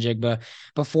Jackson Smith and Jigba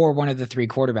before one of the three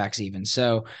quarterbacks even.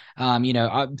 So,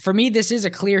 for me, this is a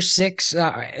clear six.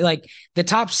 Like the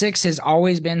top six has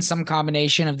always been some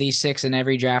combination of these six in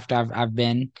every draft I've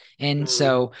been in. Mm-hmm.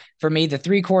 So for me, the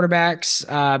three quarterbacks,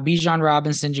 Bijan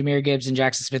Robinson, Jameer Gibbs, and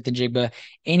Jackson Smith and Jigba,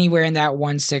 anywhere in that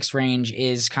 1-6 range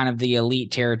is kind of the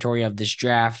elite territory of this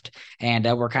draft, and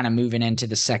we're kind of moving into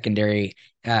the second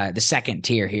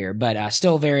tier here, but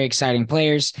still very exciting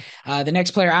players. The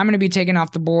next player I'm going to be taking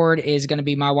off the board is going to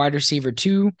be my wide receiver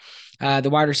two, the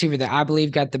wide receiver that I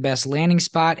believe got the best landing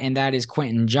spot, and that is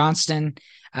Quentin Johnston.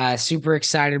 Super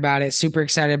excited about it. Super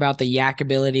excited about the yak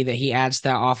ability that he adds to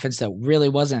that offense that really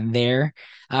wasn't there.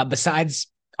 Besides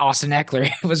Austin Eckler,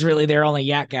 it was really their only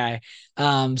yak guy.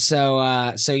 So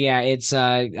yeah, it's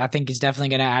I think he's definitely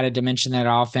going to add a dimension to that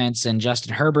offense, and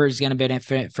Justin Herbert is going to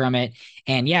benefit from it.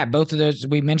 And yeah, both of those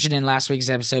we mentioned in last week's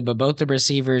episode, but both the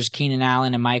receivers, Keenan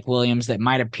Allen and Mike Williams, that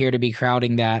might appear to be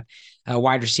crowding that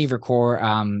wide receiver core,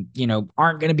 aren't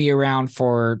going to be around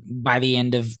for by the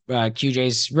end of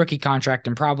QJ's rookie contract,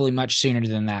 and probably much sooner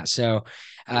than that. So,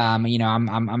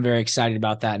 I'm very excited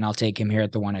about that, and I'll take him here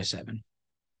at the 107.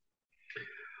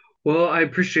 Well, I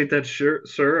appreciate that, sir.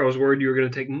 I was worried you were going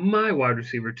to take my wide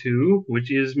receiver too,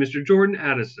 which is Mr. Jordan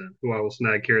Addison, who I will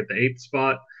snag here at the 8th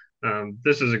spot.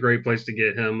 This is a great place to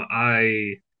get him.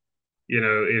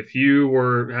 If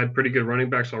you had pretty good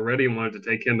running backs already and wanted to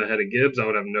take him ahead of Gibbs, I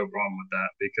would have no problem with that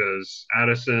because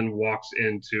Addison walks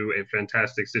into a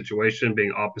fantastic situation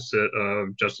being opposite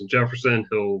of Justin Jefferson.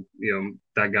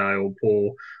 That guy will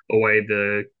pull away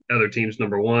the other team's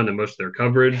number one and most of their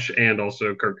coverage. And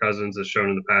also, Kirk Cousins has shown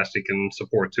in the past he can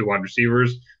support two wide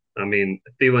receivers. I mean,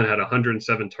 Thielen had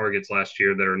 107 targets last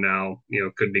year that are now,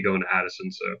 could be going to Addison.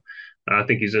 So I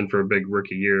think he's in for a big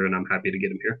rookie year, and I'm happy to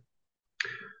get him here.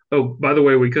 Oh, by the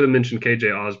way, we could have mentioned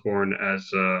KJ Osborne as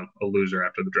a loser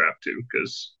after the draft too,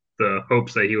 because the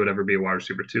hopes that he would ever be a wide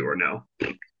receiver two are now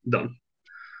done.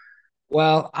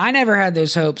 Well, I never had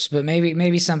those hopes, but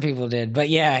maybe some people did. But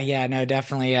yeah, no,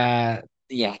 definitely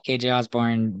yeah, KJ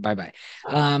Osborne, bye bye.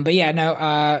 But yeah,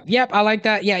 no, yep, I like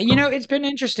that. Yeah, it's been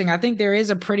interesting. I think there is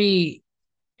a pretty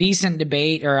decent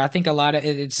debate, or I think a lot of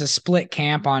it's a split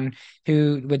camp on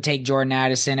who would take Jordan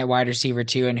Addison at wide receiver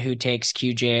two and who takes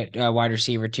QJ at wide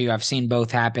receiver two. I've seen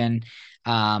both happen.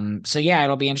 So yeah,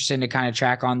 it'll be interesting to kind of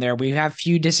track on there. We have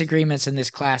few disagreements in this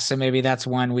class, so maybe that's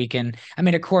one we can. I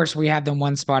mean, of course, we have them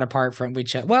one spot apart from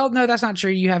each other. Well, no, that's not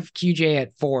true. You have QJ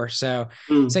at 4, so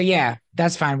Mm. yeah,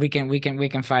 that's fine. We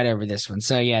can fight over this one.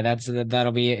 So yeah,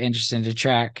 that'll be interesting to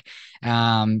track.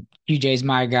 QJ's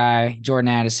my guy. Jordan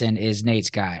Addison is Nate's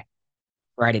guy.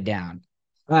 Write it down.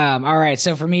 All right.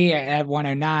 So for me at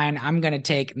 109, I'm going to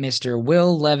take Mr.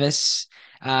 Will Levis.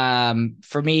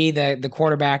 For me, the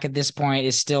quarterback at this point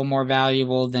is still more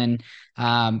valuable than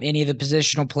any of the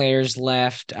positional players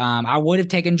left. I would have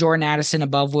taken Jordan Addison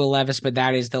above Will Levis, but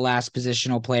that is the last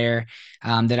positional player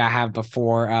that I have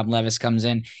before Levis comes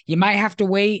in. You might have to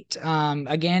wait.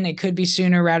 Again, it could be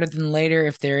sooner rather than later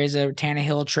if there is a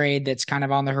Tannehill trade that's kind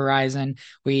of on the horizon.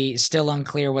 We still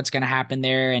unclear what's going to happen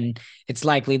there, and it's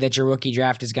likely that your rookie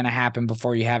draft is going to happen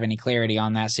before you have any clarity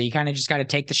on that. So you kind of just got to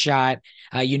take the shot.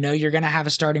 You're going to have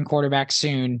a starting quarterback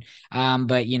soon,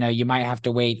 but you might have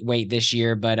to wait this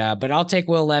year. But I'll take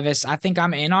Will Levis. I think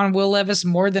I'm in on Will Levis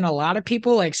more than a lot of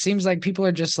people. Like, seems like people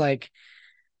are just like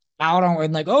out on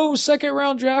and like, oh, second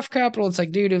round draft capital. It's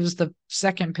like, dude, it was the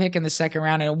second pick in the second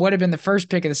round, and it would have been the first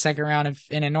pick of the second round if,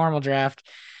 in a normal draft.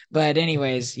 But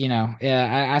anyways,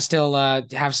 yeah, I still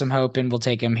have some hope, and we'll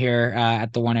take him here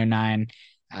at the 109.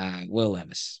 Will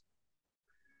Levis.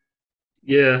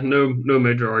 Yeah, no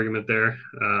major argument there.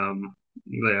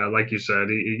 Yeah, like you said,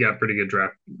 he got pretty good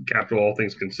draft capital, all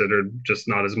things considered. Just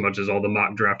not as much as all the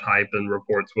mock draft hype and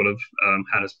reports would have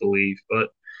had us believe. But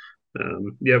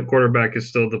yeah, quarterback is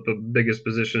still the biggest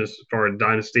position as far as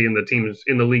dynasty in the teams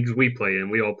in the leagues we play in.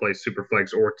 We all play super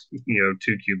flex or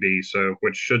two QB, so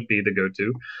which should be the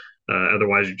go-to.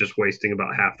 Otherwise, you're just wasting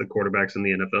about half the quarterbacks in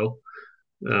the NFL.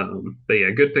 But yeah,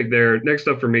 good pick there. Next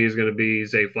up for me is going to be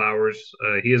Zay Flowers.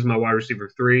 He is my wide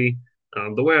receiver three.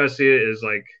 The way I see it is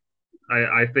like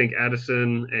I think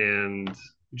Addison and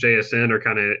JSN are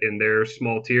kind of in their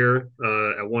small tier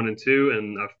at 1 and 2,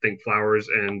 and I think Flowers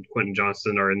and Quentin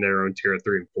Johnston are in their own tier at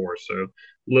 3 and 4. So a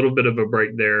little bit of a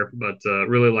break there, but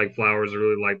really like Flowers. I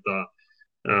really like the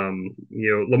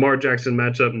Lamar Jackson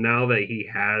matchup now that he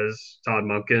has Todd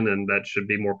Monken, and that should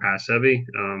be more pass heavy.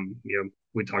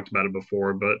 We talked about it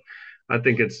before, but I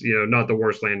think it's not the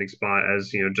worst landing spot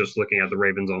as just looking at the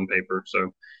Ravens on paper.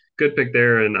 So good pick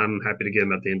there, and I'm happy to get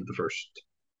him at the end of the first.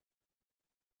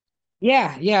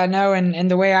 Yeah, no, and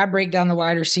the way I break down the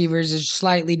wide receivers is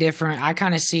slightly different. I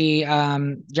kind of see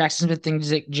Jackson Smith and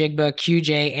Jigba,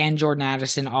 QJ, and Jordan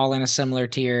Addison all in a similar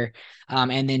tier.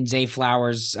 And then Zay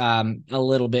Flowers a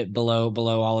little bit below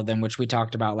all of them, which we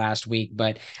talked about last week.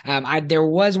 But I there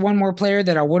was one more player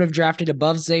that I would have drafted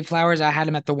above Zay Flowers. I had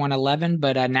him at the 111,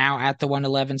 but now at the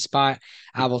 111 spot,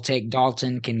 I will take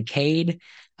Dalton Kincaid.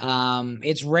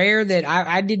 It's rare that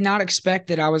I did not expect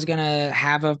that I was gonna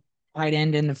have a tight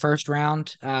end in the first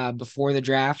round before the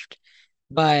draft.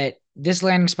 But this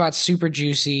landing spot's super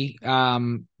juicy.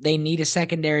 They need a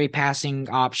secondary passing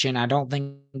option. I don't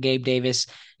think Gabe Davis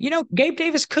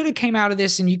could have came out of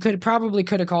this, and you could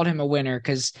have called him a winner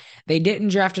because they didn't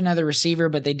draft another receiver,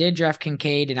 but they did draft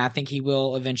Kincaid, and I think he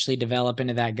will eventually develop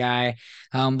into that guy.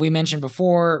 We mentioned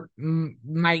before,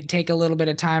 might take a little bit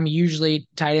of time. Usually,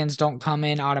 tight ends don't come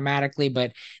in automatically,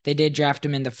 but they did draft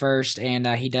him in the first, and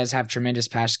he does have tremendous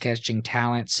pass catching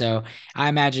talent. So I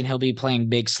imagine he'll be playing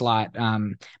big slot.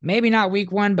 Maybe not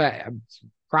week one, but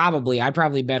probably I'd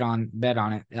probably bet on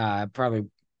it. Probably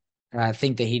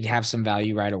think that he'd have some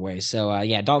value right away. So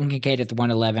yeah, Dalton Kincaid at the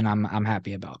 111, I'm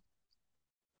happy about.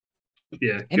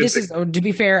 Yeah, And good this pick. is, to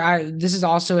be fair, this is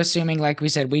also assuming, like we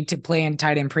said, we play in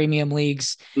tight end premium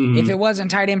leagues. If it Mm-hmm.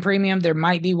 wasn't tight end premium, there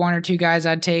might be one or two guys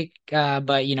I'd take.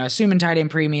 But assuming tight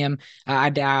end premium,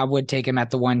 I would take him at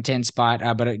the 110 spot.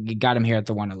 But got him here at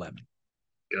the 111.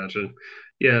 Gotcha.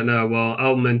 Yeah, no, well,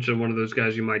 I'll mention one of those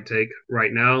guys you might take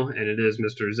right now, and it is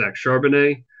Mr. Zach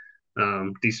Charbonnet.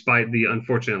 Despite the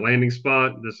unfortunate landing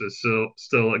spot, this is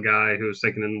still a guy who was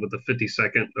taken in with the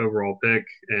 52nd overall pick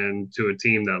and to a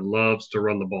team that loves to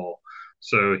run the ball.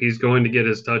 So he's going to get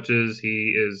his touches.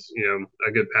 He is,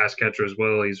 a good pass catcher as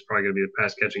well. He's probably going to be a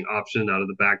pass catching option out of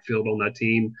the backfield on that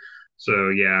team. So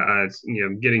yeah,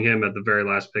 getting him at the very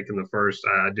last pick in the first,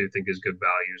 I do think is good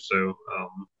value. So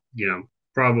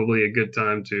probably a good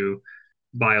time to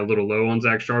buy a little low on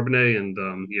Zach Charbonnet and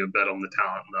bet on the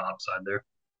talent and the upside there.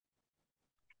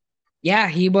 Yeah,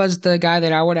 he was the guy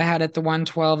that I would have had at the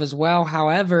 112 as well.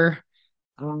 However,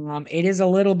 it is a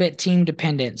little bit team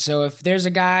dependent. So if there's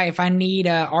a guy, if I need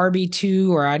a RB2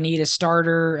 or I need a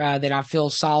starter that I feel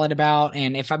solid about,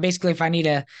 and if I need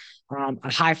a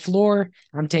high floor,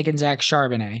 I'm taking Zach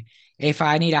Charbonnet. If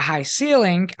I need a high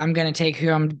ceiling, I'm going to take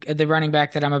the running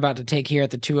back that I'm about to take here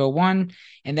at the 201,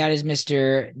 and that is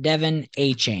Mr. Devin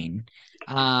A. Chain.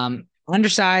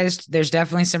 Undersized, there's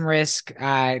definitely some risk.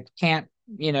 I can't,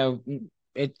 you know,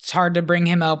 it's hard to bring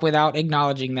him up without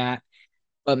acknowledging that.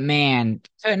 But man,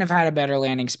 couldn't have had a better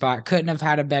landing spot. Couldn't have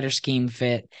had a better scheme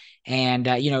fit. And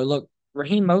look,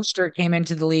 Raheem Mostert came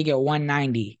into the league at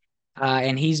 190.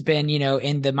 And he's been,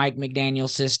 in the Mike McDaniel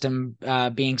system,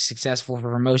 being successful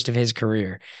for most of his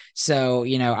career. So,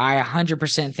 I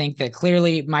 100% think that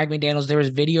clearly Mike McDaniel's, there was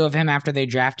video of him after they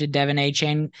drafted Devin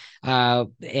Achane,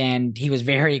 and he was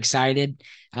very excited.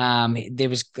 There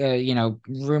was,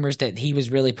 rumors that he was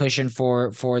really pushing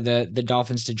for the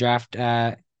Dolphins to draft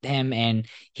him, and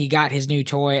he got his new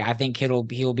toy. I think he'll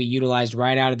be utilized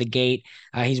right out of the gate.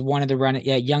 He's one of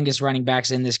the youngest running backs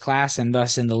in this class and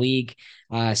thus in the league.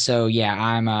 So yeah,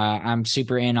 I'm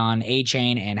super in on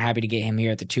Achane and happy to get him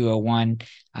here at the 201.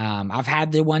 I've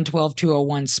had the 112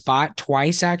 201 spot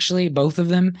twice actually, both of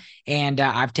them, and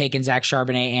I've taken Zach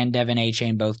Charbonnet and Devin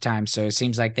Achane both times. So it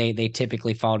seems like they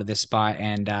typically fall to this spot,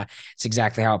 and it's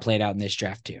exactly how it played out in this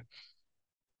draft too.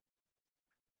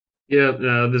 Yeah,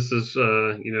 this is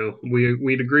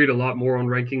we'd agreed a lot more on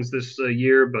rankings this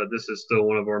year, but this is still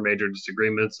one of our major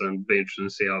disagreements, and be interesting to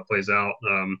see how it plays out.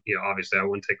 Obviously I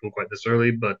wouldn't take him quite this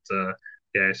early, but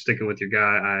yeah, sticking with your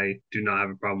guy, I do not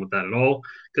have a problem with that at all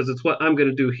because it's what I'm going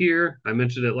to do here. I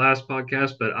mentioned it last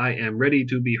podcast, but I am ready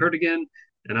to be hurt again,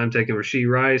 and I'm taking Rashee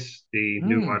Rice, the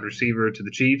new wide Hmm. receiver to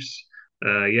the Chiefs.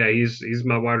 Yeah, he's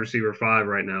my wide receiver five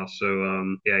right now,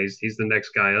 so yeah, he's the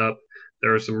next guy up.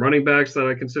 There are some running backs that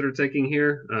I consider taking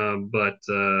here, but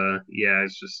yeah,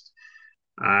 it's just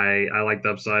I like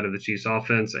the upside of the Chiefs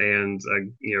offense, and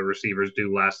receivers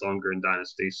do last longer in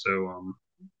dynasty. So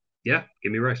yeah,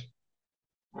 give me Rice.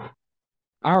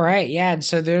 All right, yeah.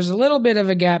 So there's a little bit of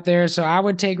a gap there. So I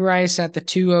would take Rice at the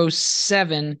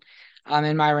 207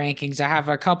 in my rankings. I have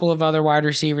a couple of other wide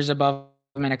receivers above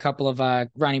him and a couple of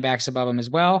running backs above him as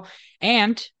well.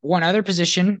 And one other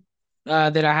position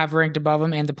that I have ranked above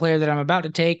him, and the player that I'm about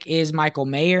to take is Michael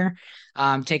Mayer.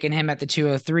 Taking him at the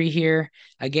 203 here.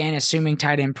 Again, assuming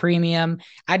tight end premium.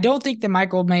 I don't think that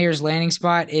Michael Mayer's landing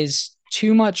spot is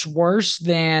too much worse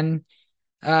than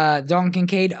Dalton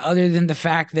Kincaid, other than the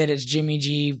fact that it's Jimmy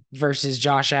G versus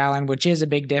Josh Allen, which is a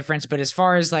big difference. But as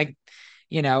far as like,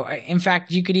 in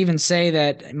fact, you could even say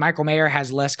that Michael Mayer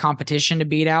has less competition to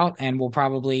beat out and will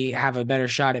probably have a better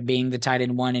shot at being the tight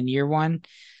end one in year one.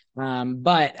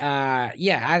 But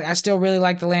yeah, I still really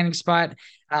like the landing spot.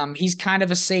 He's kind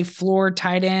of a safe floor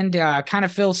tight end, kind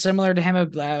of feels similar to him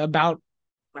about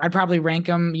I'd probably rank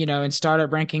him, in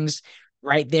startup rankings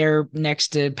right there next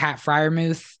to Pat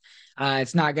Fryermuth.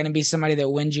 It's not going to be somebody that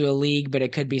wins you a league, but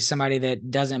it could be somebody that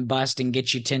doesn't bust and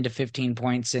gets you 10 to 15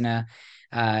 points in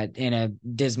a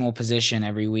dismal position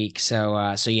every week.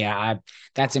 So yeah,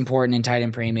 that's important in tight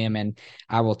end premium, and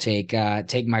I will take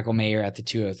Michael Mayer at the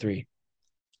 203.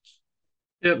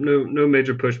 Yep, no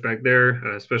major pushback there,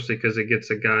 especially because it gets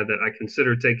a guy that I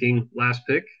consider taking last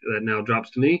pick that now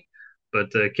drops to me. But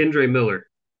Kendre Miller,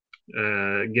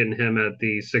 getting him at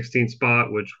the 16th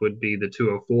spot, which would be the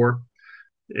 204.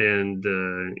 And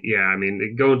yeah, I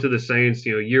mean, going to the Saints,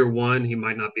 year one, he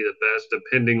might not be the best,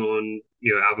 depending on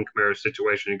Alvin Kamara's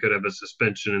situation. He could have a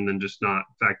suspension and then just not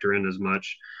factor in as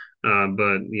much. But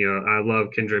I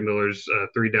love Kendre Miller's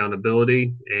three down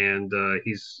ability, and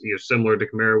he's similar to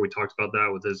Kamara. We talked about that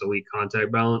with his elite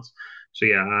contact balance. So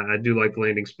yeah, I do like the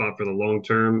landing spot for the long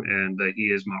term, and he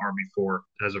is my RB4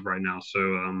 as of right now.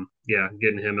 So yeah,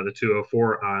 getting him at the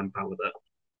 204, I'm fine with that.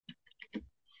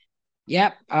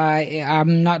 Yep,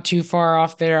 I'm not too far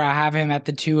off there. I have him at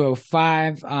the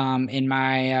 205 in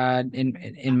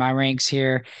my ranks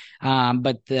here.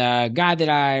 But the guy that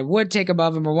I would take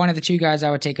above him, or one of the two guys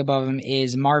I would take above him,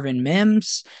 is Marvin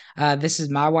Mims. This is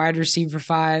my wide receiver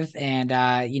five, and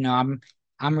I'm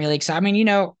really excited. I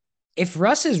mean, if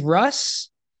Russ is Russ,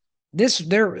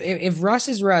 if Russ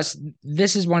is Russ,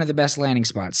 this is one of the best landing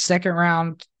spots. Second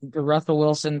round, Russell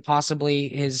Wilson, possibly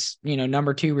his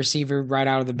number two receiver right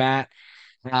out of the bat.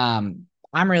 I'm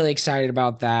really excited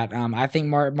about that. I think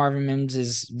Marvin Mims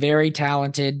is very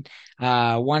talented,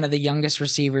 one of the youngest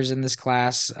receivers in this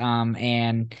class.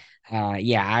 And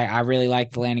yeah, I really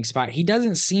like the landing spot. He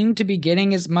doesn't seem to be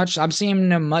getting as much. I'm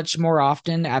seeing him much more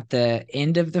often at the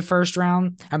end of the first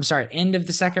round. I'm sorry, end of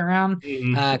the second round,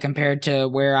 Mm-hmm. compared to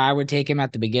where I would take him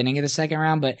at the beginning of the second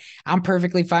round. But I'm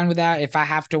perfectly fine with that. If I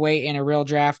have to wait in a real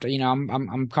draft,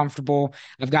 I'm comfortable.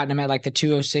 I've gotten him at like the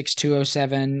 206,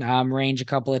 207 range a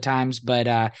couple of times, but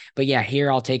yeah,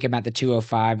 here I'll take him at the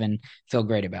 205 and feel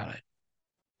great about it.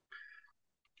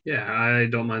 Yeah, I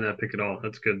don't mind that pick at all.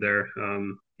 That's good there.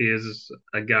 He is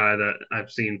a guy that I've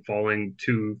seen falling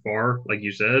too far, like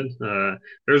you said.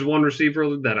 There's one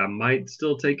receiver that I might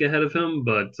still take ahead of him,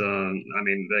 but I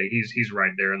mean, he's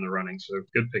right there in the running. So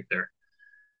good pick there.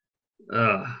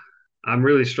 Uh, I'm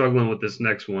really struggling with this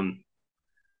next one.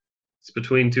 It's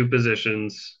between two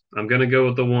positions. I'm gonna go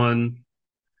with the one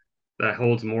that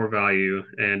holds more value,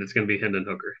 and it's gonna be Hendon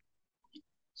Hooker.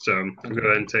 So I'll go Okay.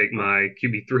 ahead and take my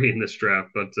QB3 in this draft.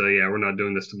 But yeah, we're not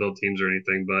doing this to build teams or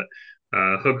anything. But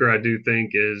Hooker, I do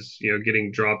think is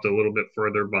getting dropped a little bit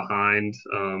further behind,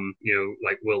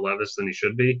 like Will Levis than he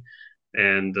should be.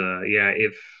 And yeah,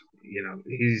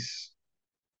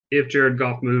 if Jared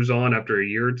Goff moves on after a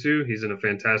year or two, he's in a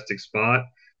fantastic spot.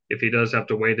 If he does have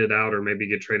to wait it out or maybe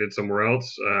get traded somewhere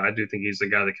else, I do think he's the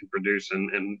guy that can produce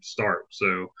and start.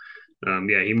 So,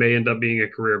 yeah, he may end up being a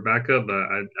career backup, but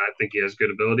I think he has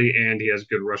good ability and he has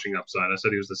good rushing upside. I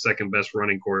said he was the second best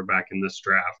running quarterback in this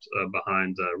draft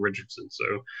behind Richardson.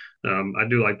 So I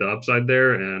do like the upside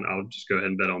there, and I'll just go ahead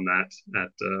and bet on that at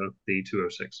the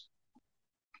 206.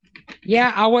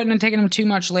 Yeah, I wouldn't have taken him too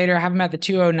much later. I have him at the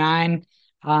 209.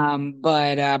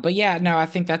 But yeah, no, I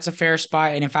think that's a fair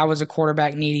spot. And if I was a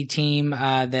quarterback needy team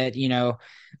that,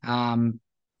 um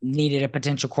needed a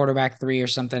potential quarterback three or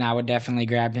something, I would definitely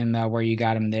grab him where you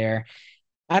got him there.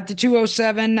 At the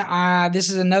 207,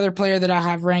 this is another player that I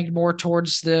have ranked more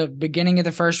towards the beginning of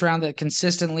the first round that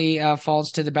consistently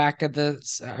falls to the back of the,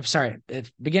 sorry,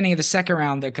 beginning of the second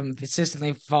round that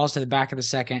consistently falls to the back of the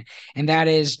second, and that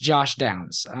is Josh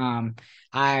Downs. I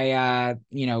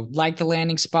like the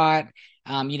landing spot.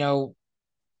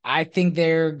 I think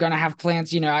they're going to have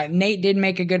plans. Nate did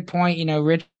make a good point.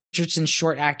 Richardson's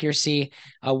short accuracy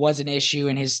was an issue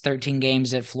in his 13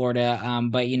 games at Florida.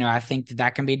 But, I think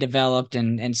that can be developed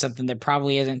and something that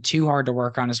probably isn't too hard to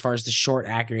work on as far as the short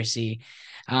accuracy.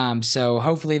 So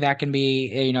hopefully that can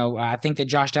be, I think that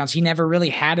Josh Downs, he never really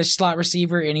had a slot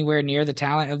receiver anywhere near the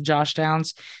talent of Josh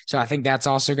Downs. So I think that's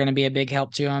also going to be a big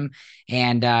help to him.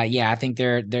 And yeah, I think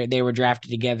they were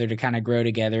drafted together to kind of grow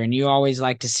together. And you always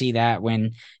like to see that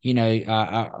when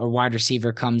a wide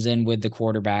receiver comes in with the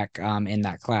quarterback in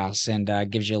that class and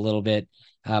gives you a little bit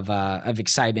of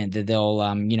excitement that they'll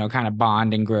kind of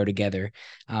bond and grow together.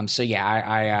 So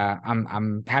yeah,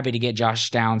 I'm happy to get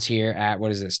Josh Downs here at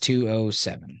what is this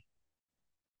 207.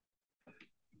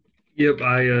 Yep,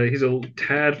 I he's a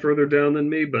tad further down than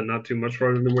me, but not too much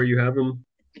farther than where you have him.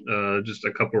 Just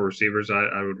a couple of receivers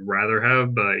I would rather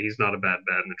have, but he's not a bad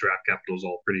bet, and the draft capital is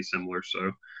all pretty similar.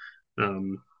 So,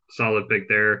 solid pick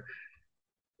there.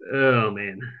 Oh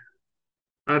man,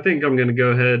 I think I'm going to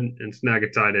go ahead and snag a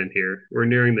tight end here. We're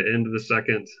nearing the end of the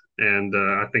second, and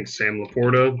I think Sam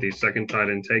Laporta, the second tight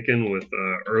end taken with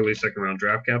early second round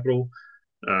draft capital.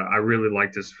 I really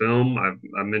liked his film.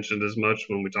 I mentioned as much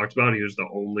when we talked about it. He was the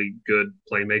only good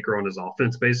playmaker on his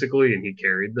offense, basically, and he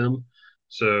carried them.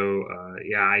 So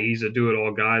yeah, he's a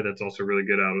do-it-all guy that's also really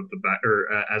good out of the back or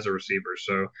as a receiver.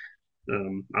 So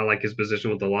I like his position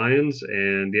with the Lions,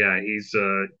 and yeah, he's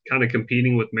kind of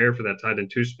competing with Mayer for that tight end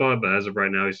two spot. But as of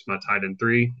right now, he's my tight end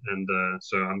three, and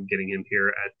so I'm getting him here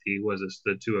at the was this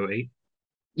the 208?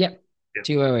 Yep, Yeah.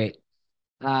 208.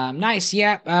 Nice.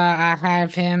 Yep. I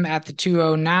have him at the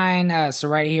 209. So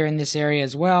right here in this area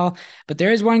as well. But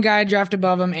there is one guy drafted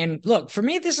above him. And look, for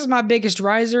me, this is my biggest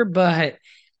riser, but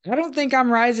I don't think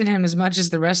I'm rising him as much as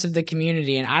the rest of the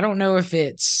community. And I don't know if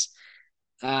it's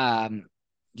um,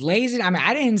 lazy. I mean,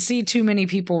 I didn't see too many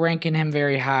people ranking him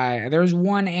very high. There was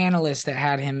one analyst that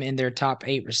had him in their top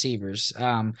eight receivers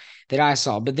that I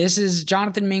saw. But this is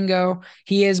Jonathan Mingo.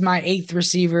 He is my eighth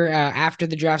receiver after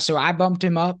the draft. So I bumped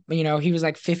him up. He was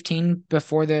like 15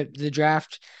 before the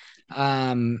draft.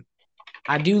 Um,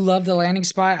 I do love the landing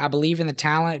spot. I believe in the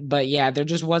talent, but yeah, there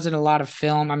just wasn't a lot of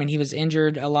film. I mean, he was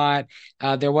injured a lot.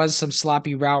 There was some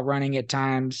sloppy route running at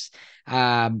times.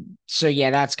 So yeah,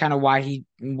 that's kind of why he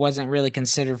wasn't really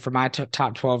considered for my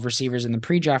top 12 receivers in the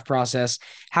pre-draft process.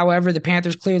 However, the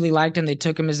Panthers clearly liked him. They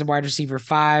took him as the wide receiver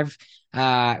five.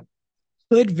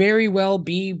 Could very well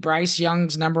be Bryce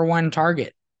Young's number one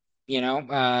target.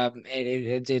 That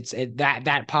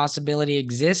possibility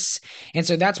exists, and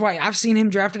so that's why I've seen him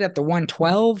drafted at the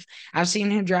 112. I've seen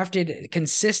him drafted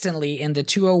consistently in the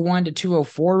 201 to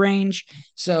 204 range.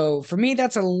 So for me,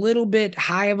 that's a little bit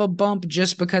high of a bump,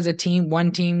 just because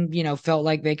one team, felt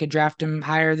like they could draft him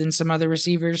higher than some other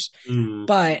receivers. Mm,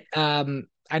 But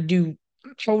I do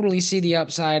totally see the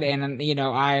upside, and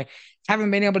I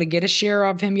haven't been able to get a share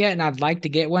of him yet, and I'd like to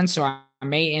get one. So I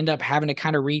may end up having to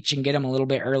kind of reach and get him a little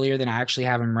bit earlier than I actually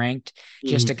have him ranked,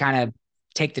 just to mm. kind of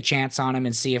take the chance on him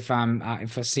and see if I'm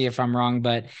wrong.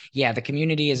 But yeah, the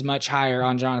community is much higher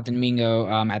on Jonathan Mingo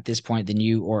at this point than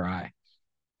you or I.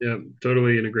 Yeah,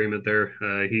 totally in agreement there.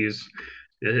 He's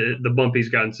the bump he's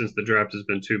gotten since the draft has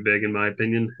been too big, in my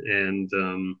opinion. And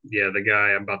yeah, the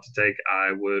guy I'm about to take,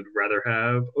 I would rather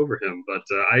have over him. But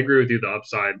I agree with you. The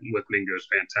upside with Mingo is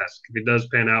fantastic. If he does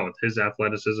pan out with his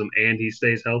athleticism and he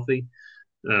stays healthy,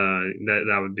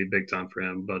 That would be big time for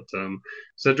him. But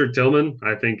Cedric Tillman,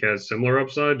 I think, has similar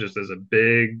upside, just as a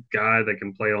big guy that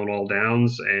can play on all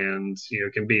downs and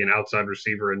can be an outside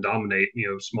receiver and dominate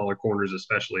smaller corners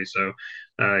especially. So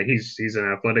he's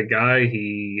an athletic guy.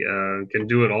 He can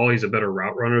do it all. He's a better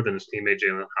route runner than his teammate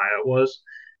Jalen Hyatt was.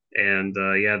 And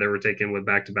yeah, they were taken with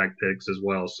back-to-back picks as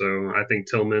well. So I think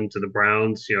Tillman to the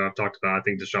Browns. I've talked about. I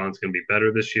think Deshaun's going to be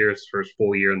better this year. His first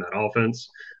full year in that offense.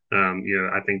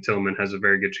 I think Tillman has a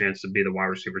very good chance to be the wide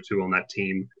receiver two on that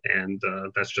team, and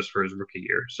that's just for his rookie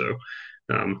year. So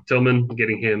Tillman,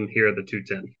 getting him here at the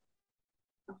 210.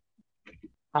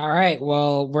 All right.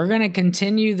 Well, we're going to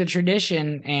continue the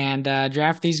tradition and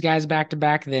draft these guys back to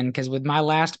back then, because with my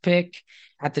last pick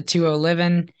at the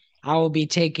 211, I will be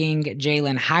taking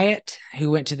Jalen Hyatt,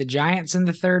 who went to the Giants in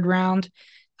the third round.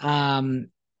 Um,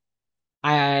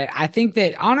 I think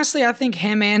that honestly, I think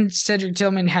him and Cedric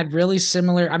Tillman had really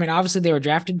similar. I mean, obviously they were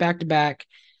drafted back to back.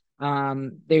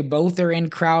 They both are in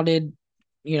crowded,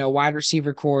 wide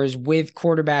receiver cores with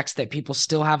quarterbacks that people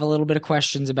still have a little bit of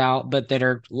questions about, but that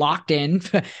are locked in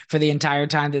for the entire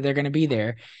time that they're going to be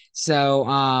there. So,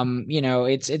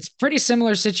 it's pretty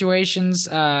similar situations.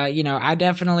 I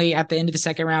definitely at the end of the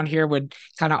second round here would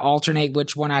kind of alternate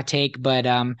which one I take, but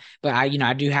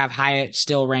I do have Hyatt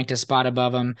still ranked a spot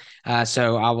above him,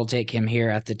 so I will take him here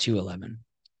at the 211.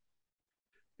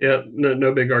 Yeah,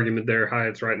 no big argument there.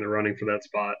 Hyatt's right in the running for that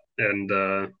spot, and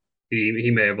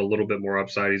he may have a little bit more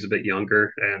upside. He's a bit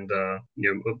younger, and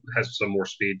has some more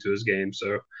speed to his game.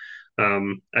 So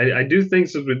I do think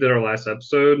since we did our last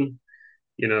episode,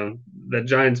 that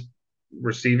Giants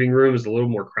receiving room is a little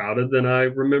more crowded than I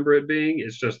remember it being.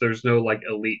 It's just there's no like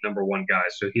elite number one guy,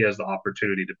 so he has the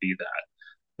opportunity to be that.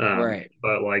 Right.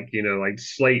 But like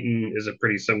Slayton is a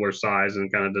pretty similar size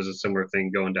and kind of does a similar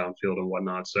thing going downfield and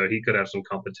whatnot. So he could have some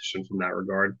competition from that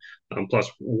regard.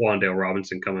 Plus Wandale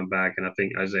Robinson coming back, and I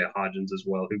think Isaiah Hodgins as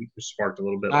well, who sparked a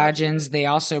little bit last year. Hodgins. They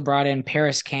also brought in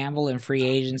Paris Campbell in free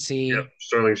Yep, agency.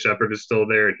 Sterling Shepard is still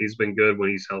there, and he's been good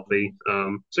when he's healthy.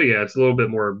 So yeah, it's a little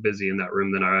bit more busy in that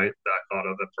room than I thought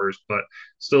of at first, but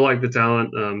still like the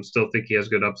talent. Still think he has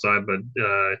good upside, but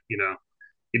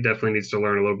he definitely needs to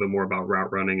learn a little bit more about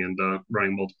route running and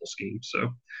running multiple schemes.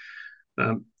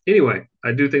 So anyway,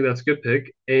 I do think that's a good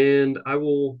pick, and I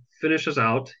will finish us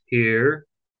out here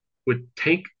with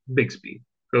Tank Bigsby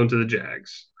going to the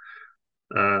Jags.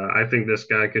 I think this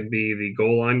guy could be the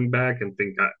goal line back, and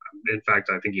in fact,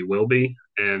 I think he will be.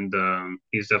 And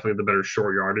he's definitely the better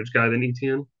short yardage guy than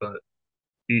Etienne. But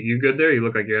you good there? You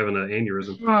look like you're having an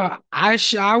aneurysm.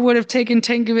 I would have taken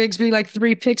Tank Bigsby like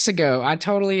 3 picks ago. I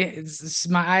totally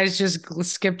my eyes just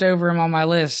skipped over him on my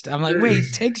list. I'm like, wait,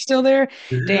 Tank's still there?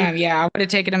 Damn, yeah, I would have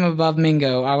taken him above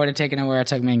Mingo. I would have taken him where I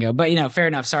took Mingo. But fair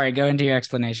enough. Sorry, go into your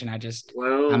explanation. I'm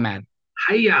Well, mad.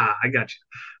 hiya, I got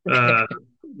you.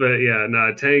 But yeah,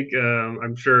 no, Tank.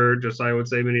 I'm sure Josiah would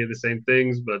say many of the same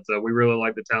things, but we really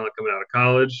like the talent coming out of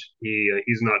college.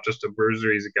 He's not just a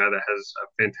bruiser; he's a guy that has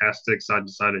a fantastic side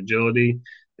to side agility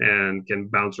and can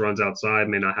bounce runs outside.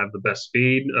 May not have the best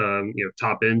speed,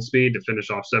 top end speed to finish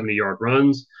off 70-yard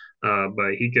runs,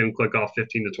 but he can click off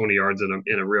 15 to 20 yards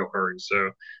in a real hurry.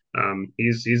 So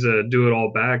he's a do it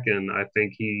all back, and I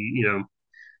think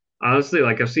honestly,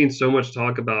 like I've seen so much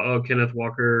talk about, oh, Kenneth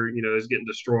Walker, is getting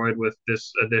destroyed with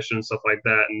this addition and stuff like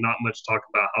that, and not much talk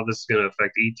about how this is going to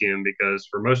affect Etienne because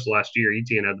for most of last year,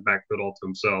 Etienne had the backfield all to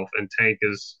himself, and Tank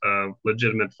is a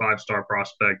legitimate 5-star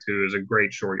prospect who is a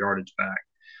great short yardage back.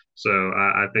 So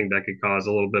I think that could cause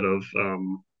a little bit of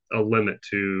a limit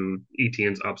to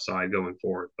Etienne's upside going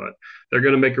forward. But they're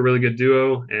going to make a really good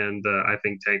duo, and I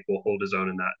think Tank will hold his own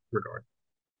in that regard.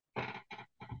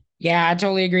 Yeah, I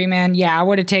totally agree, man. Yeah, I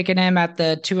would have taken him at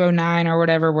the 209 or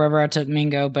whatever, wherever I took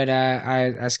Mingo, but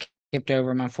I skipped over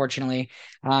him, unfortunately.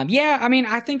 Yeah, I mean,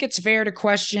 I think it's fair to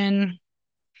question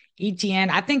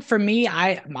ETN. I think for me,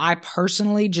 I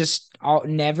personally just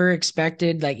never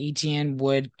expected like ETN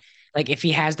would like if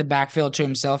he has the backfield to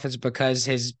himself, it's because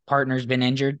his partner's been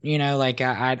injured. Like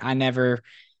I never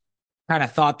kind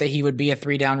of thought that he would be a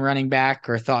 3 down running back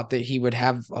or thought that he would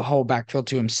have a whole backfield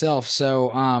to himself. So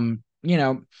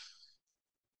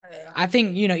I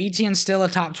think, Etienne's still a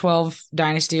top 12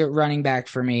 dynasty running back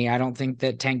for me. I don't think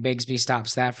that Tank Bigsby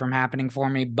stops that from happening for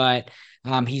me, but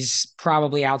he's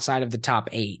probably outside of the top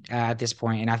 8 at this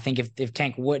point. And I think if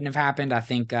Tank wouldn't have happened, I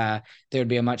think there would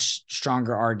be a much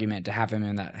stronger argument to have him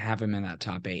in that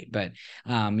top 8. But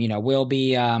we'll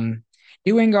be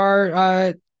doing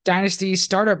our dynasty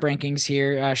startup rankings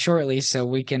here shortly, so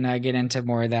we can get into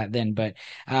more of that then. But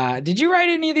did you write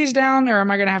any of these down, or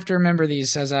am I gonna have to remember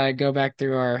these as I go back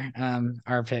through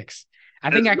our picks?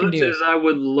 I think As I can much do it. as I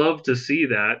would love to see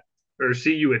that, or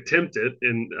see you attempt it,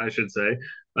 and I should say.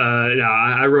 Yeah,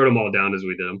 I wrote them all down as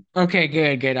we did them. Okay,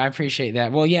 good, good. I appreciate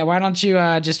that. Well, yeah, why don't you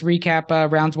just recap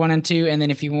rounds one and two, and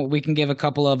then if you want, we can give a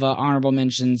couple of honorable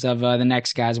mentions of the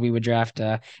next guys we would draft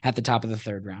at the top of the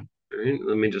third round. All right,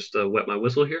 let me just wet my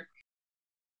whistle here.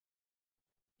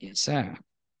 Yes, sir.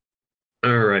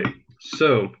 All right,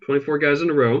 so 24 guys in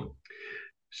a row.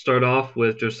 Start off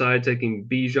with Josiah taking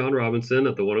Bijan Robinson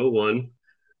at the 101.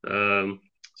 Um,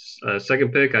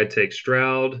 Second pick, I take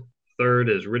Stroud. Third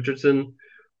is Richardson.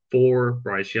 Four,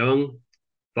 Bryce Young.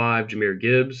 Five, Jameer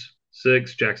Gibbs.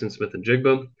 Six, Jackson Smith and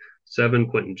Jigba. Seven,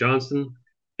 Quentin Johnston.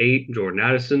 Eight, Jordan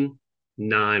Addison.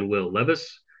 Nine, Will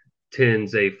Levis. 10,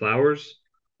 Zay Flowers.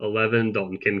 11,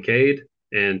 Dalton Kincaid.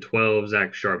 And 12,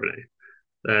 Zach Charbonnet.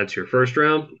 That's your first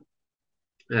round.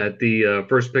 At the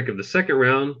first pick of the second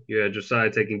round, you had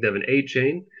Josiah taking Devin A.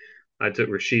 Chain. I took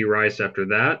Rasheed Rice after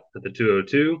that at the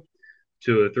 202.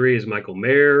 203 is Michael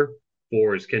Mayer.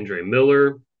 4 is Kendre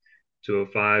Miller.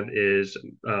 205 is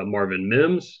Marvin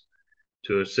Mims.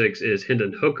 206 is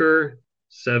Hendon Hooker.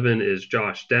 7 is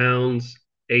Josh Downs.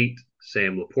 8,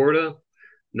 Sam Laporta.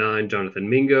 9, Jonathan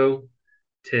Mingo.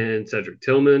 10, Cedric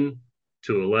Tillman.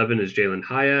 211 is Jalen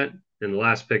Hyatt. And the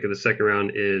last pick of the second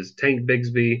round is Tank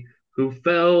Bigsby, who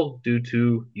fell due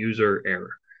to user error.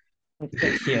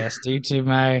 Yes, due to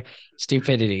my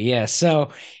stupidity. Yes. So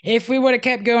if we would have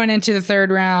kept going into the third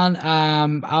round,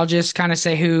 I'll just kind of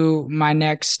say who my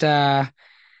next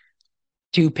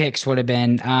two picks would have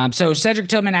been. So Cedric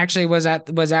Tillman actually was at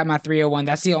my 301.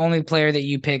 That's the only player that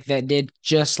you picked that did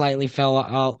just slightly fell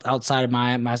outside of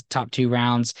my top two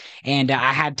rounds. And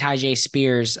I had Tyjae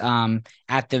Spears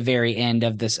at the very end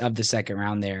of the second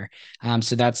round there.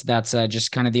 So that's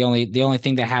just kind of the only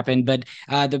thing that happened. But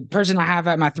the person I have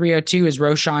at my 302 is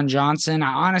Roshan Johnson.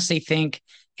 I honestly think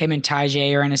him and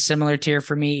Tyjae are in a similar tier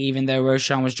for me, even though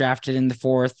Roshan was drafted in the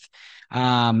fourth.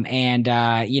 And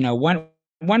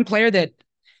one player that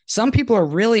some people are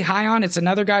really high on. It's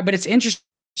another guy, but it's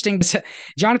interesting.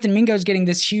 Jonathan Mingo is getting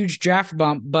this huge draft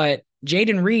bump, but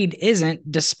Jaden Reed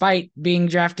isn't, despite being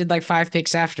drafted like 5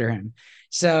 picks after him.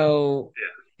 So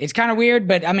it's kind of weird,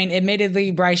 but I mean, admittedly,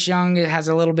 Bryce Young has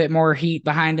a little bit more heat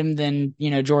behind him than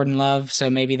Jordan Love, so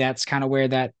maybe that's kind of where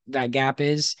that gap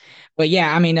is. But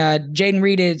yeah, I mean, Jaden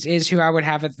Reed is who I would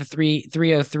have at the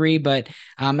 303, but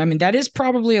I mean that is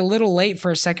probably a little late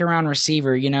for a second round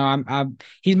receiver.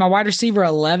 He's my wide receiver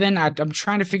 11. I'm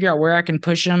trying to figure out where I can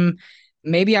push him.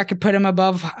 Maybe I could put him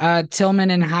above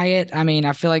Tillman and Hyatt. I mean,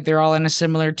 I feel like they're all in a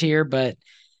similar tier, but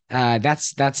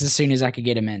that's as soon as I could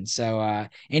get him in. So,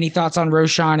 any thoughts on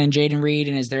Roshan and Jaden Reed,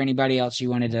 and is there anybody else you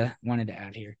wanted to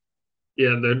add here?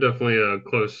 Yeah, they're definitely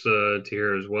close to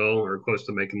here as well, or close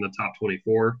to making the top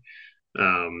 24.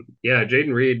 Yeah,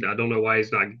 Jaden Reed, I don't know why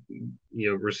he's not,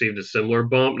 received a similar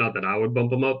bump. Not that I would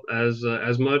bump him up as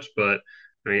much, but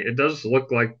I mean, it does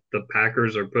look like the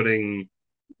Packers are putting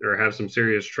or have some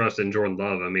serious trust in Jordan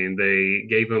Love. I mean, they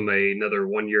gave him another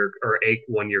 1 year or a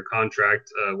 1 year contract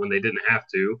when they didn't have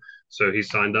to, so he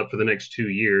signed up for the next 2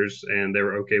 years, and they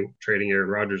were okay with trading Aaron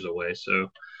Rodgers away. So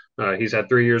he's had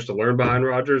 3 years to learn behind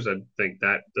Rodgers. I think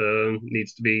that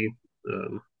needs to be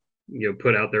um,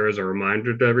 put out there as a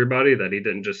reminder to everybody that he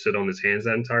didn't just sit on his hands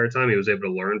that entire time. He was able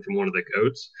to learn from one of the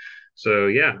goats. So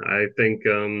yeah, I think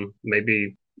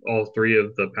maybe all three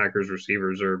of the Packers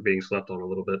receivers are being slept on a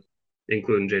little bit,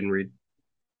 including Jaden Reed.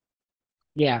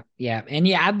 Yeah, yeah, and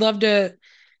yeah, I'd love to.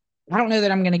 I don't know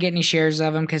that I'm going to get any shares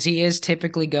of him because he is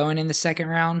typically going in the second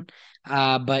round.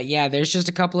 But yeah, there's just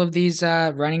a couple of these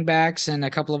running backs and a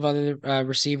couple of other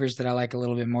receivers that I like a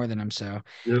little bit more than him. So,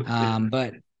 Yep.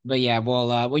 but yeah,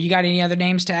 well, you got any other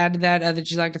names to add to that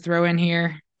that you'd like to throw in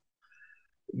here?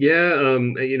 Yeah,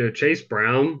 Chase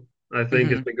Brown, I think,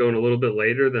 has Hmm. been going a little bit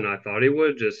later than I thought he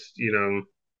would. Just,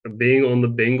 being on the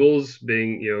Bengals,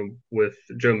 being, with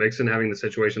Joe Mixon having the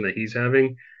situation that he's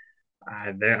having,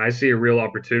 I see a real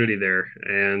opportunity there,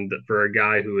 and for a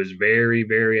guy who is very,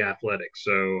 very athletic.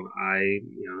 So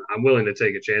I'm willing to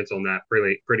take a chance on that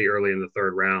pretty early in the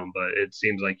third round, but it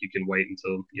seems like you can wait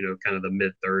until, kind of the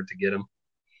mid third to get him.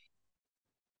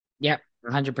 Yep,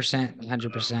 100%,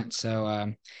 100%.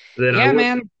 So, Then yeah,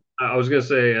 man. I was gonna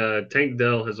say Tank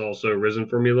Dell has also risen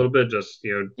for me a little bit, just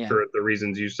Yeah. for the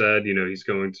reasons you said. He's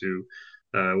going to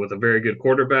with a very good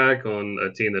quarterback on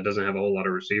a team that doesn't have a whole lot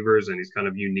of receivers, and he's kind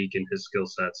of unique in his skill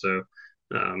set. So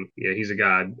yeah, he's a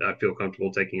guy I feel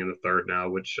comfortable taking in the third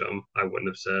now, which I wouldn't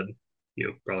have said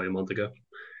probably a month ago.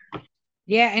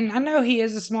 Yeah, and I know he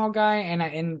is a small guy, and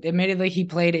admittedly he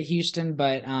played at Houston,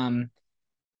 but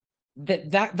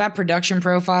that production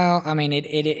profile, I mean, it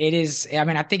is. I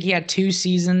mean, I think he had 2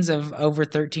 seasons of over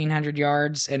 1,300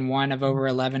 yards and one of over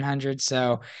 1,100.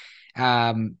 So,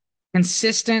 um,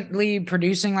 consistently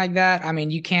producing like that, I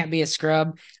mean, you can't be a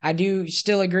scrub. I do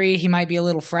still agree he might be a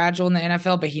little fragile in the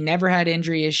NFL, but he never had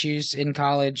injury issues in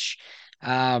college.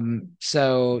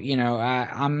 So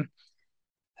I'm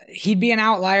he'd be an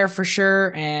outlier for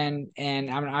sure, and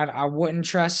I wouldn't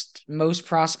trust most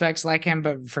prospects like him,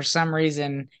 but for some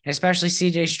reason, especially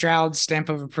CJ Stroud's stamp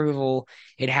of approval,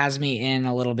 it has me in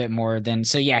a little bit more than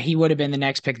so. Yeah, he would have been the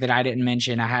next pick that I didn't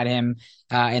mention. I had him,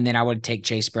 and then I would take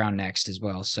Chase Brown next as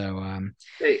well.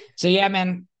 Hey, So yeah,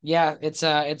 man. Yeah, it's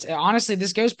honestly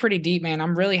this goes pretty deep, man.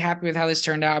 I'm really happy with how this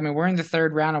turned out. I mean, we're in the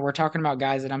third round and we're talking about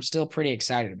guys that I'm still pretty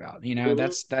excited about. mhm.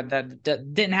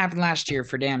 That didn't happen last year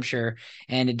for damn sure,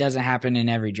 and it doesn't happen in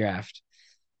every draft.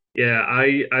 Yeah,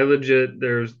 I legit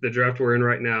there's the draft we're in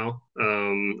right now,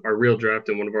 our real draft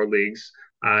in one of our leagues.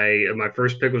 I my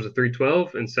first pick was a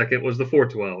 312 and second was the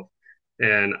 412.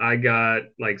 And I got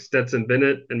like Stetson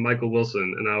Bennett and Michael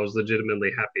Wilson, and I was legitimately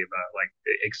happy about like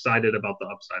excited about the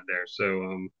upside there.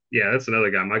 So yeah, that's another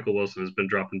guy. Michael Wilson has been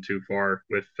dropping too far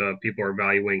with people are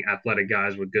valuing athletic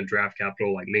guys with good draft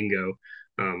capital like Mingo.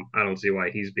 I don't see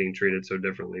why he's being treated so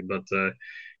differently, but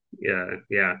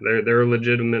yeah, they're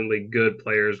legitimately good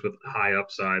players with high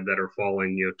upside that are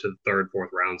falling, to the third,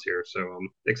 fourth rounds here. So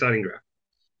exciting draft.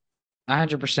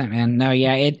 100%, man. No,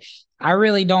 yeah, it. I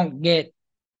really don't get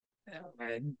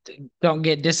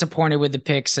disappointed with the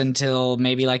picks until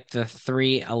maybe like the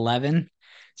 311.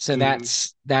 So Mm-hmm.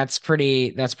 that's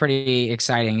pretty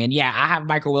exciting. And yeah, I have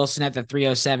Michael Wilson at the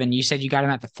 307. You said you got him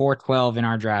at the 412 in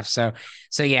our draft. So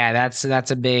yeah,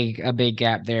 that's a big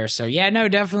gap there. So yeah, no,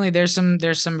 definitely there's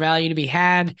some value to be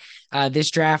had. This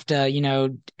draft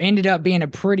ended up being a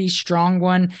pretty strong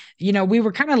one. We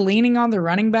were kind of leaning on the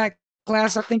running back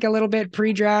class, I think, a little bit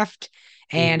pre-draft,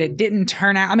 and it Mm-hmm. didn't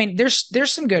turn out. I mean, there's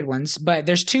some good ones, but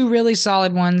there's two really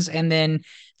solid ones, and then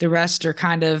the rest are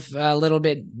kind of a little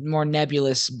bit more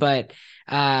nebulous. But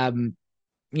um,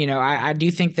 I do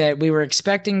think that we were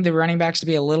expecting the running backs to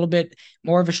be a little bit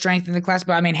more of a strength in the class.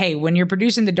 But I mean, hey, when you're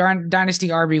producing the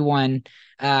Dynasty RB1,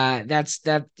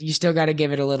 that you still got to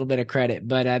give it a little bit of credit.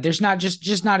 But there's not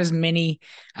just not as many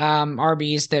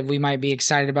RBs that we might be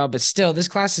excited about. But still, this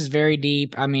class is very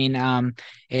deep. I mean,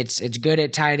 it's good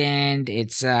at tight end.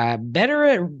 It's better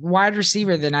at wide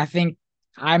receiver than I think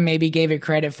I maybe gave it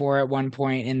credit for at one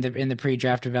point in the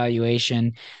pre-draft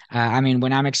evaluation. I mean,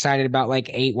 when I'm excited about like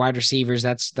 8 wide receivers,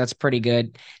 that's pretty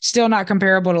good. Still not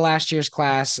comparable to last year's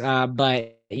class,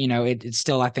 but it's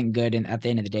still I think good at the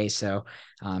end of the day. So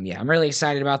yeah, I'm really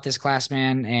excited about this class,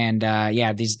 man. And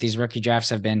yeah, these rookie drafts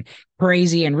have been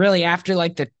crazy. And really after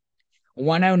like the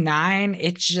 109,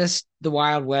 it's just the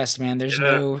Wild West, man. There's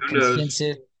Yeah, no who knows?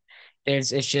 consensus.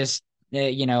 It's just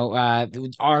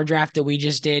our draft that we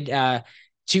just did.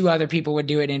 Two other people would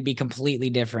do it and be completely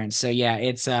different. So yeah,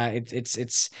 it's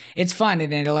fun,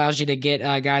 and it allows you to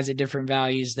get guys at different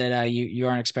values that you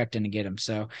aren't expecting to get them.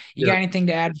 So you got Yep. anything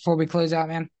to add before we close out,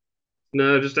 man?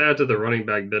 No, just to add to the running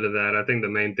back bit of that, I think the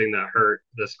main thing that hurt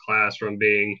this class from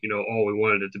being, all we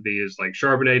wanted it to be is like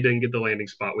Charbonnet didn't get the landing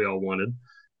spot we all wanted.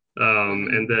 And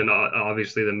Mm-hmm. then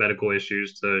obviously the medical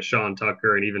issues to Sean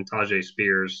Tucker and even Tajay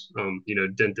Spears,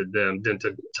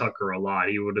 dented Tucker a lot.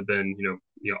 He would have been,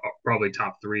 probably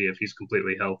top three if he's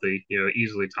completely healthy.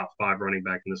 Easily top five running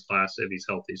back in this class if he's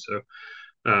healthy. So,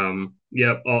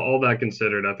 yep, all that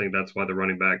considered, I think that's why the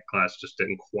running back class just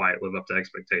didn't quite live up to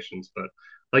expectations. But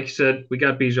like you said, we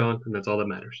got Bijan, and that's all that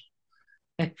matters.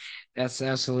 That's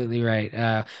absolutely right.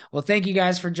 Well, thank you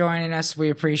guys for joining us. We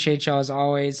appreciate y'all as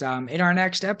always. In our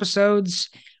next episodes,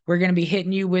 we're going to be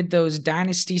hitting you with those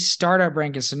dynasty startup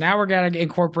rankings. So now we're going to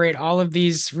incorporate all of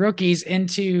these rookies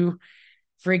into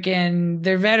freaking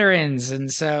they're veterans,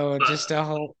 and so just a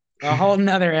whole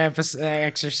nother episode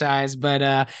exercise. But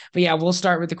yeah, we'll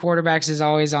start with the quarterbacks as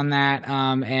always on that.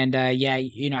 And yeah,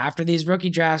 after these rookie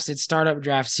drafts, it's startup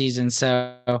draft season,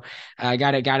 so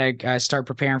gotta start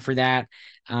preparing for that.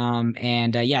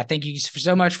 And yeah, thank you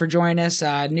so much for joining us,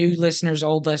 new listeners,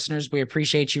 old listeners. We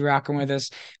appreciate you rocking with us.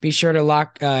 Be sure to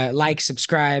like,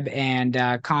 subscribe,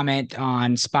 and comment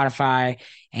on Spotify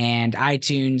and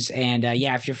iTunes. And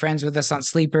yeah, if you're friends with us on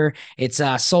Sleeper, it's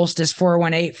Solstice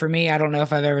 418 for me. I don't know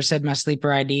if I've ever said my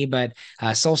Sleeper ID, but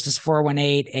Solstice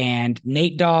 418 and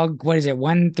Nate Dog. What is it?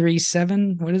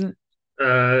 137? What is it?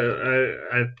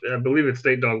 I believe it's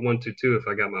State Dog 122 if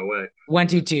I got my way.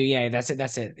 122. Yeah, that's it.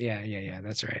 That's it. Yeah, yeah, yeah.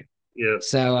 That's right. Yeah.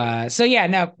 So yeah,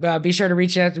 no, be sure to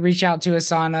reach out to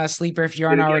us on Sleeper if you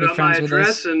Gonna aren't give already out my friends with address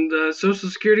us. and social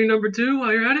security number two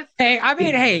while you're at Hey, I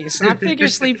mean, hey, I figure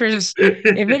Sleepers.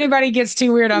 If it. anybody gets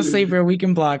too weird on Sleeper, we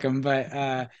can block them.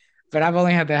 but I've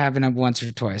only had that happen up once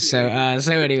or twice. So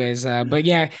anyways, but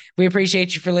yeah, we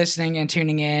appreciate you for listening and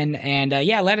tuning in. And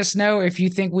yeah, let us know if you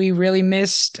think we really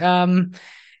missed, somebody.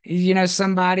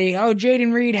 Oh,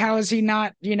 Jaden Reed, how is he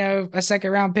not, a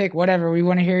second round pick? Whatever. We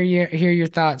want to hear your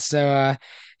thoughts. So,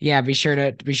 yeah, be sure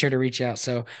to reach out.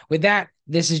 So with that,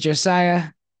 this is Josiah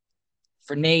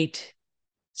for Nate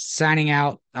signing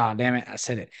out. Oh, damn it, I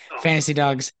said it. Awesome. Fantasy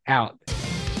Dogs out.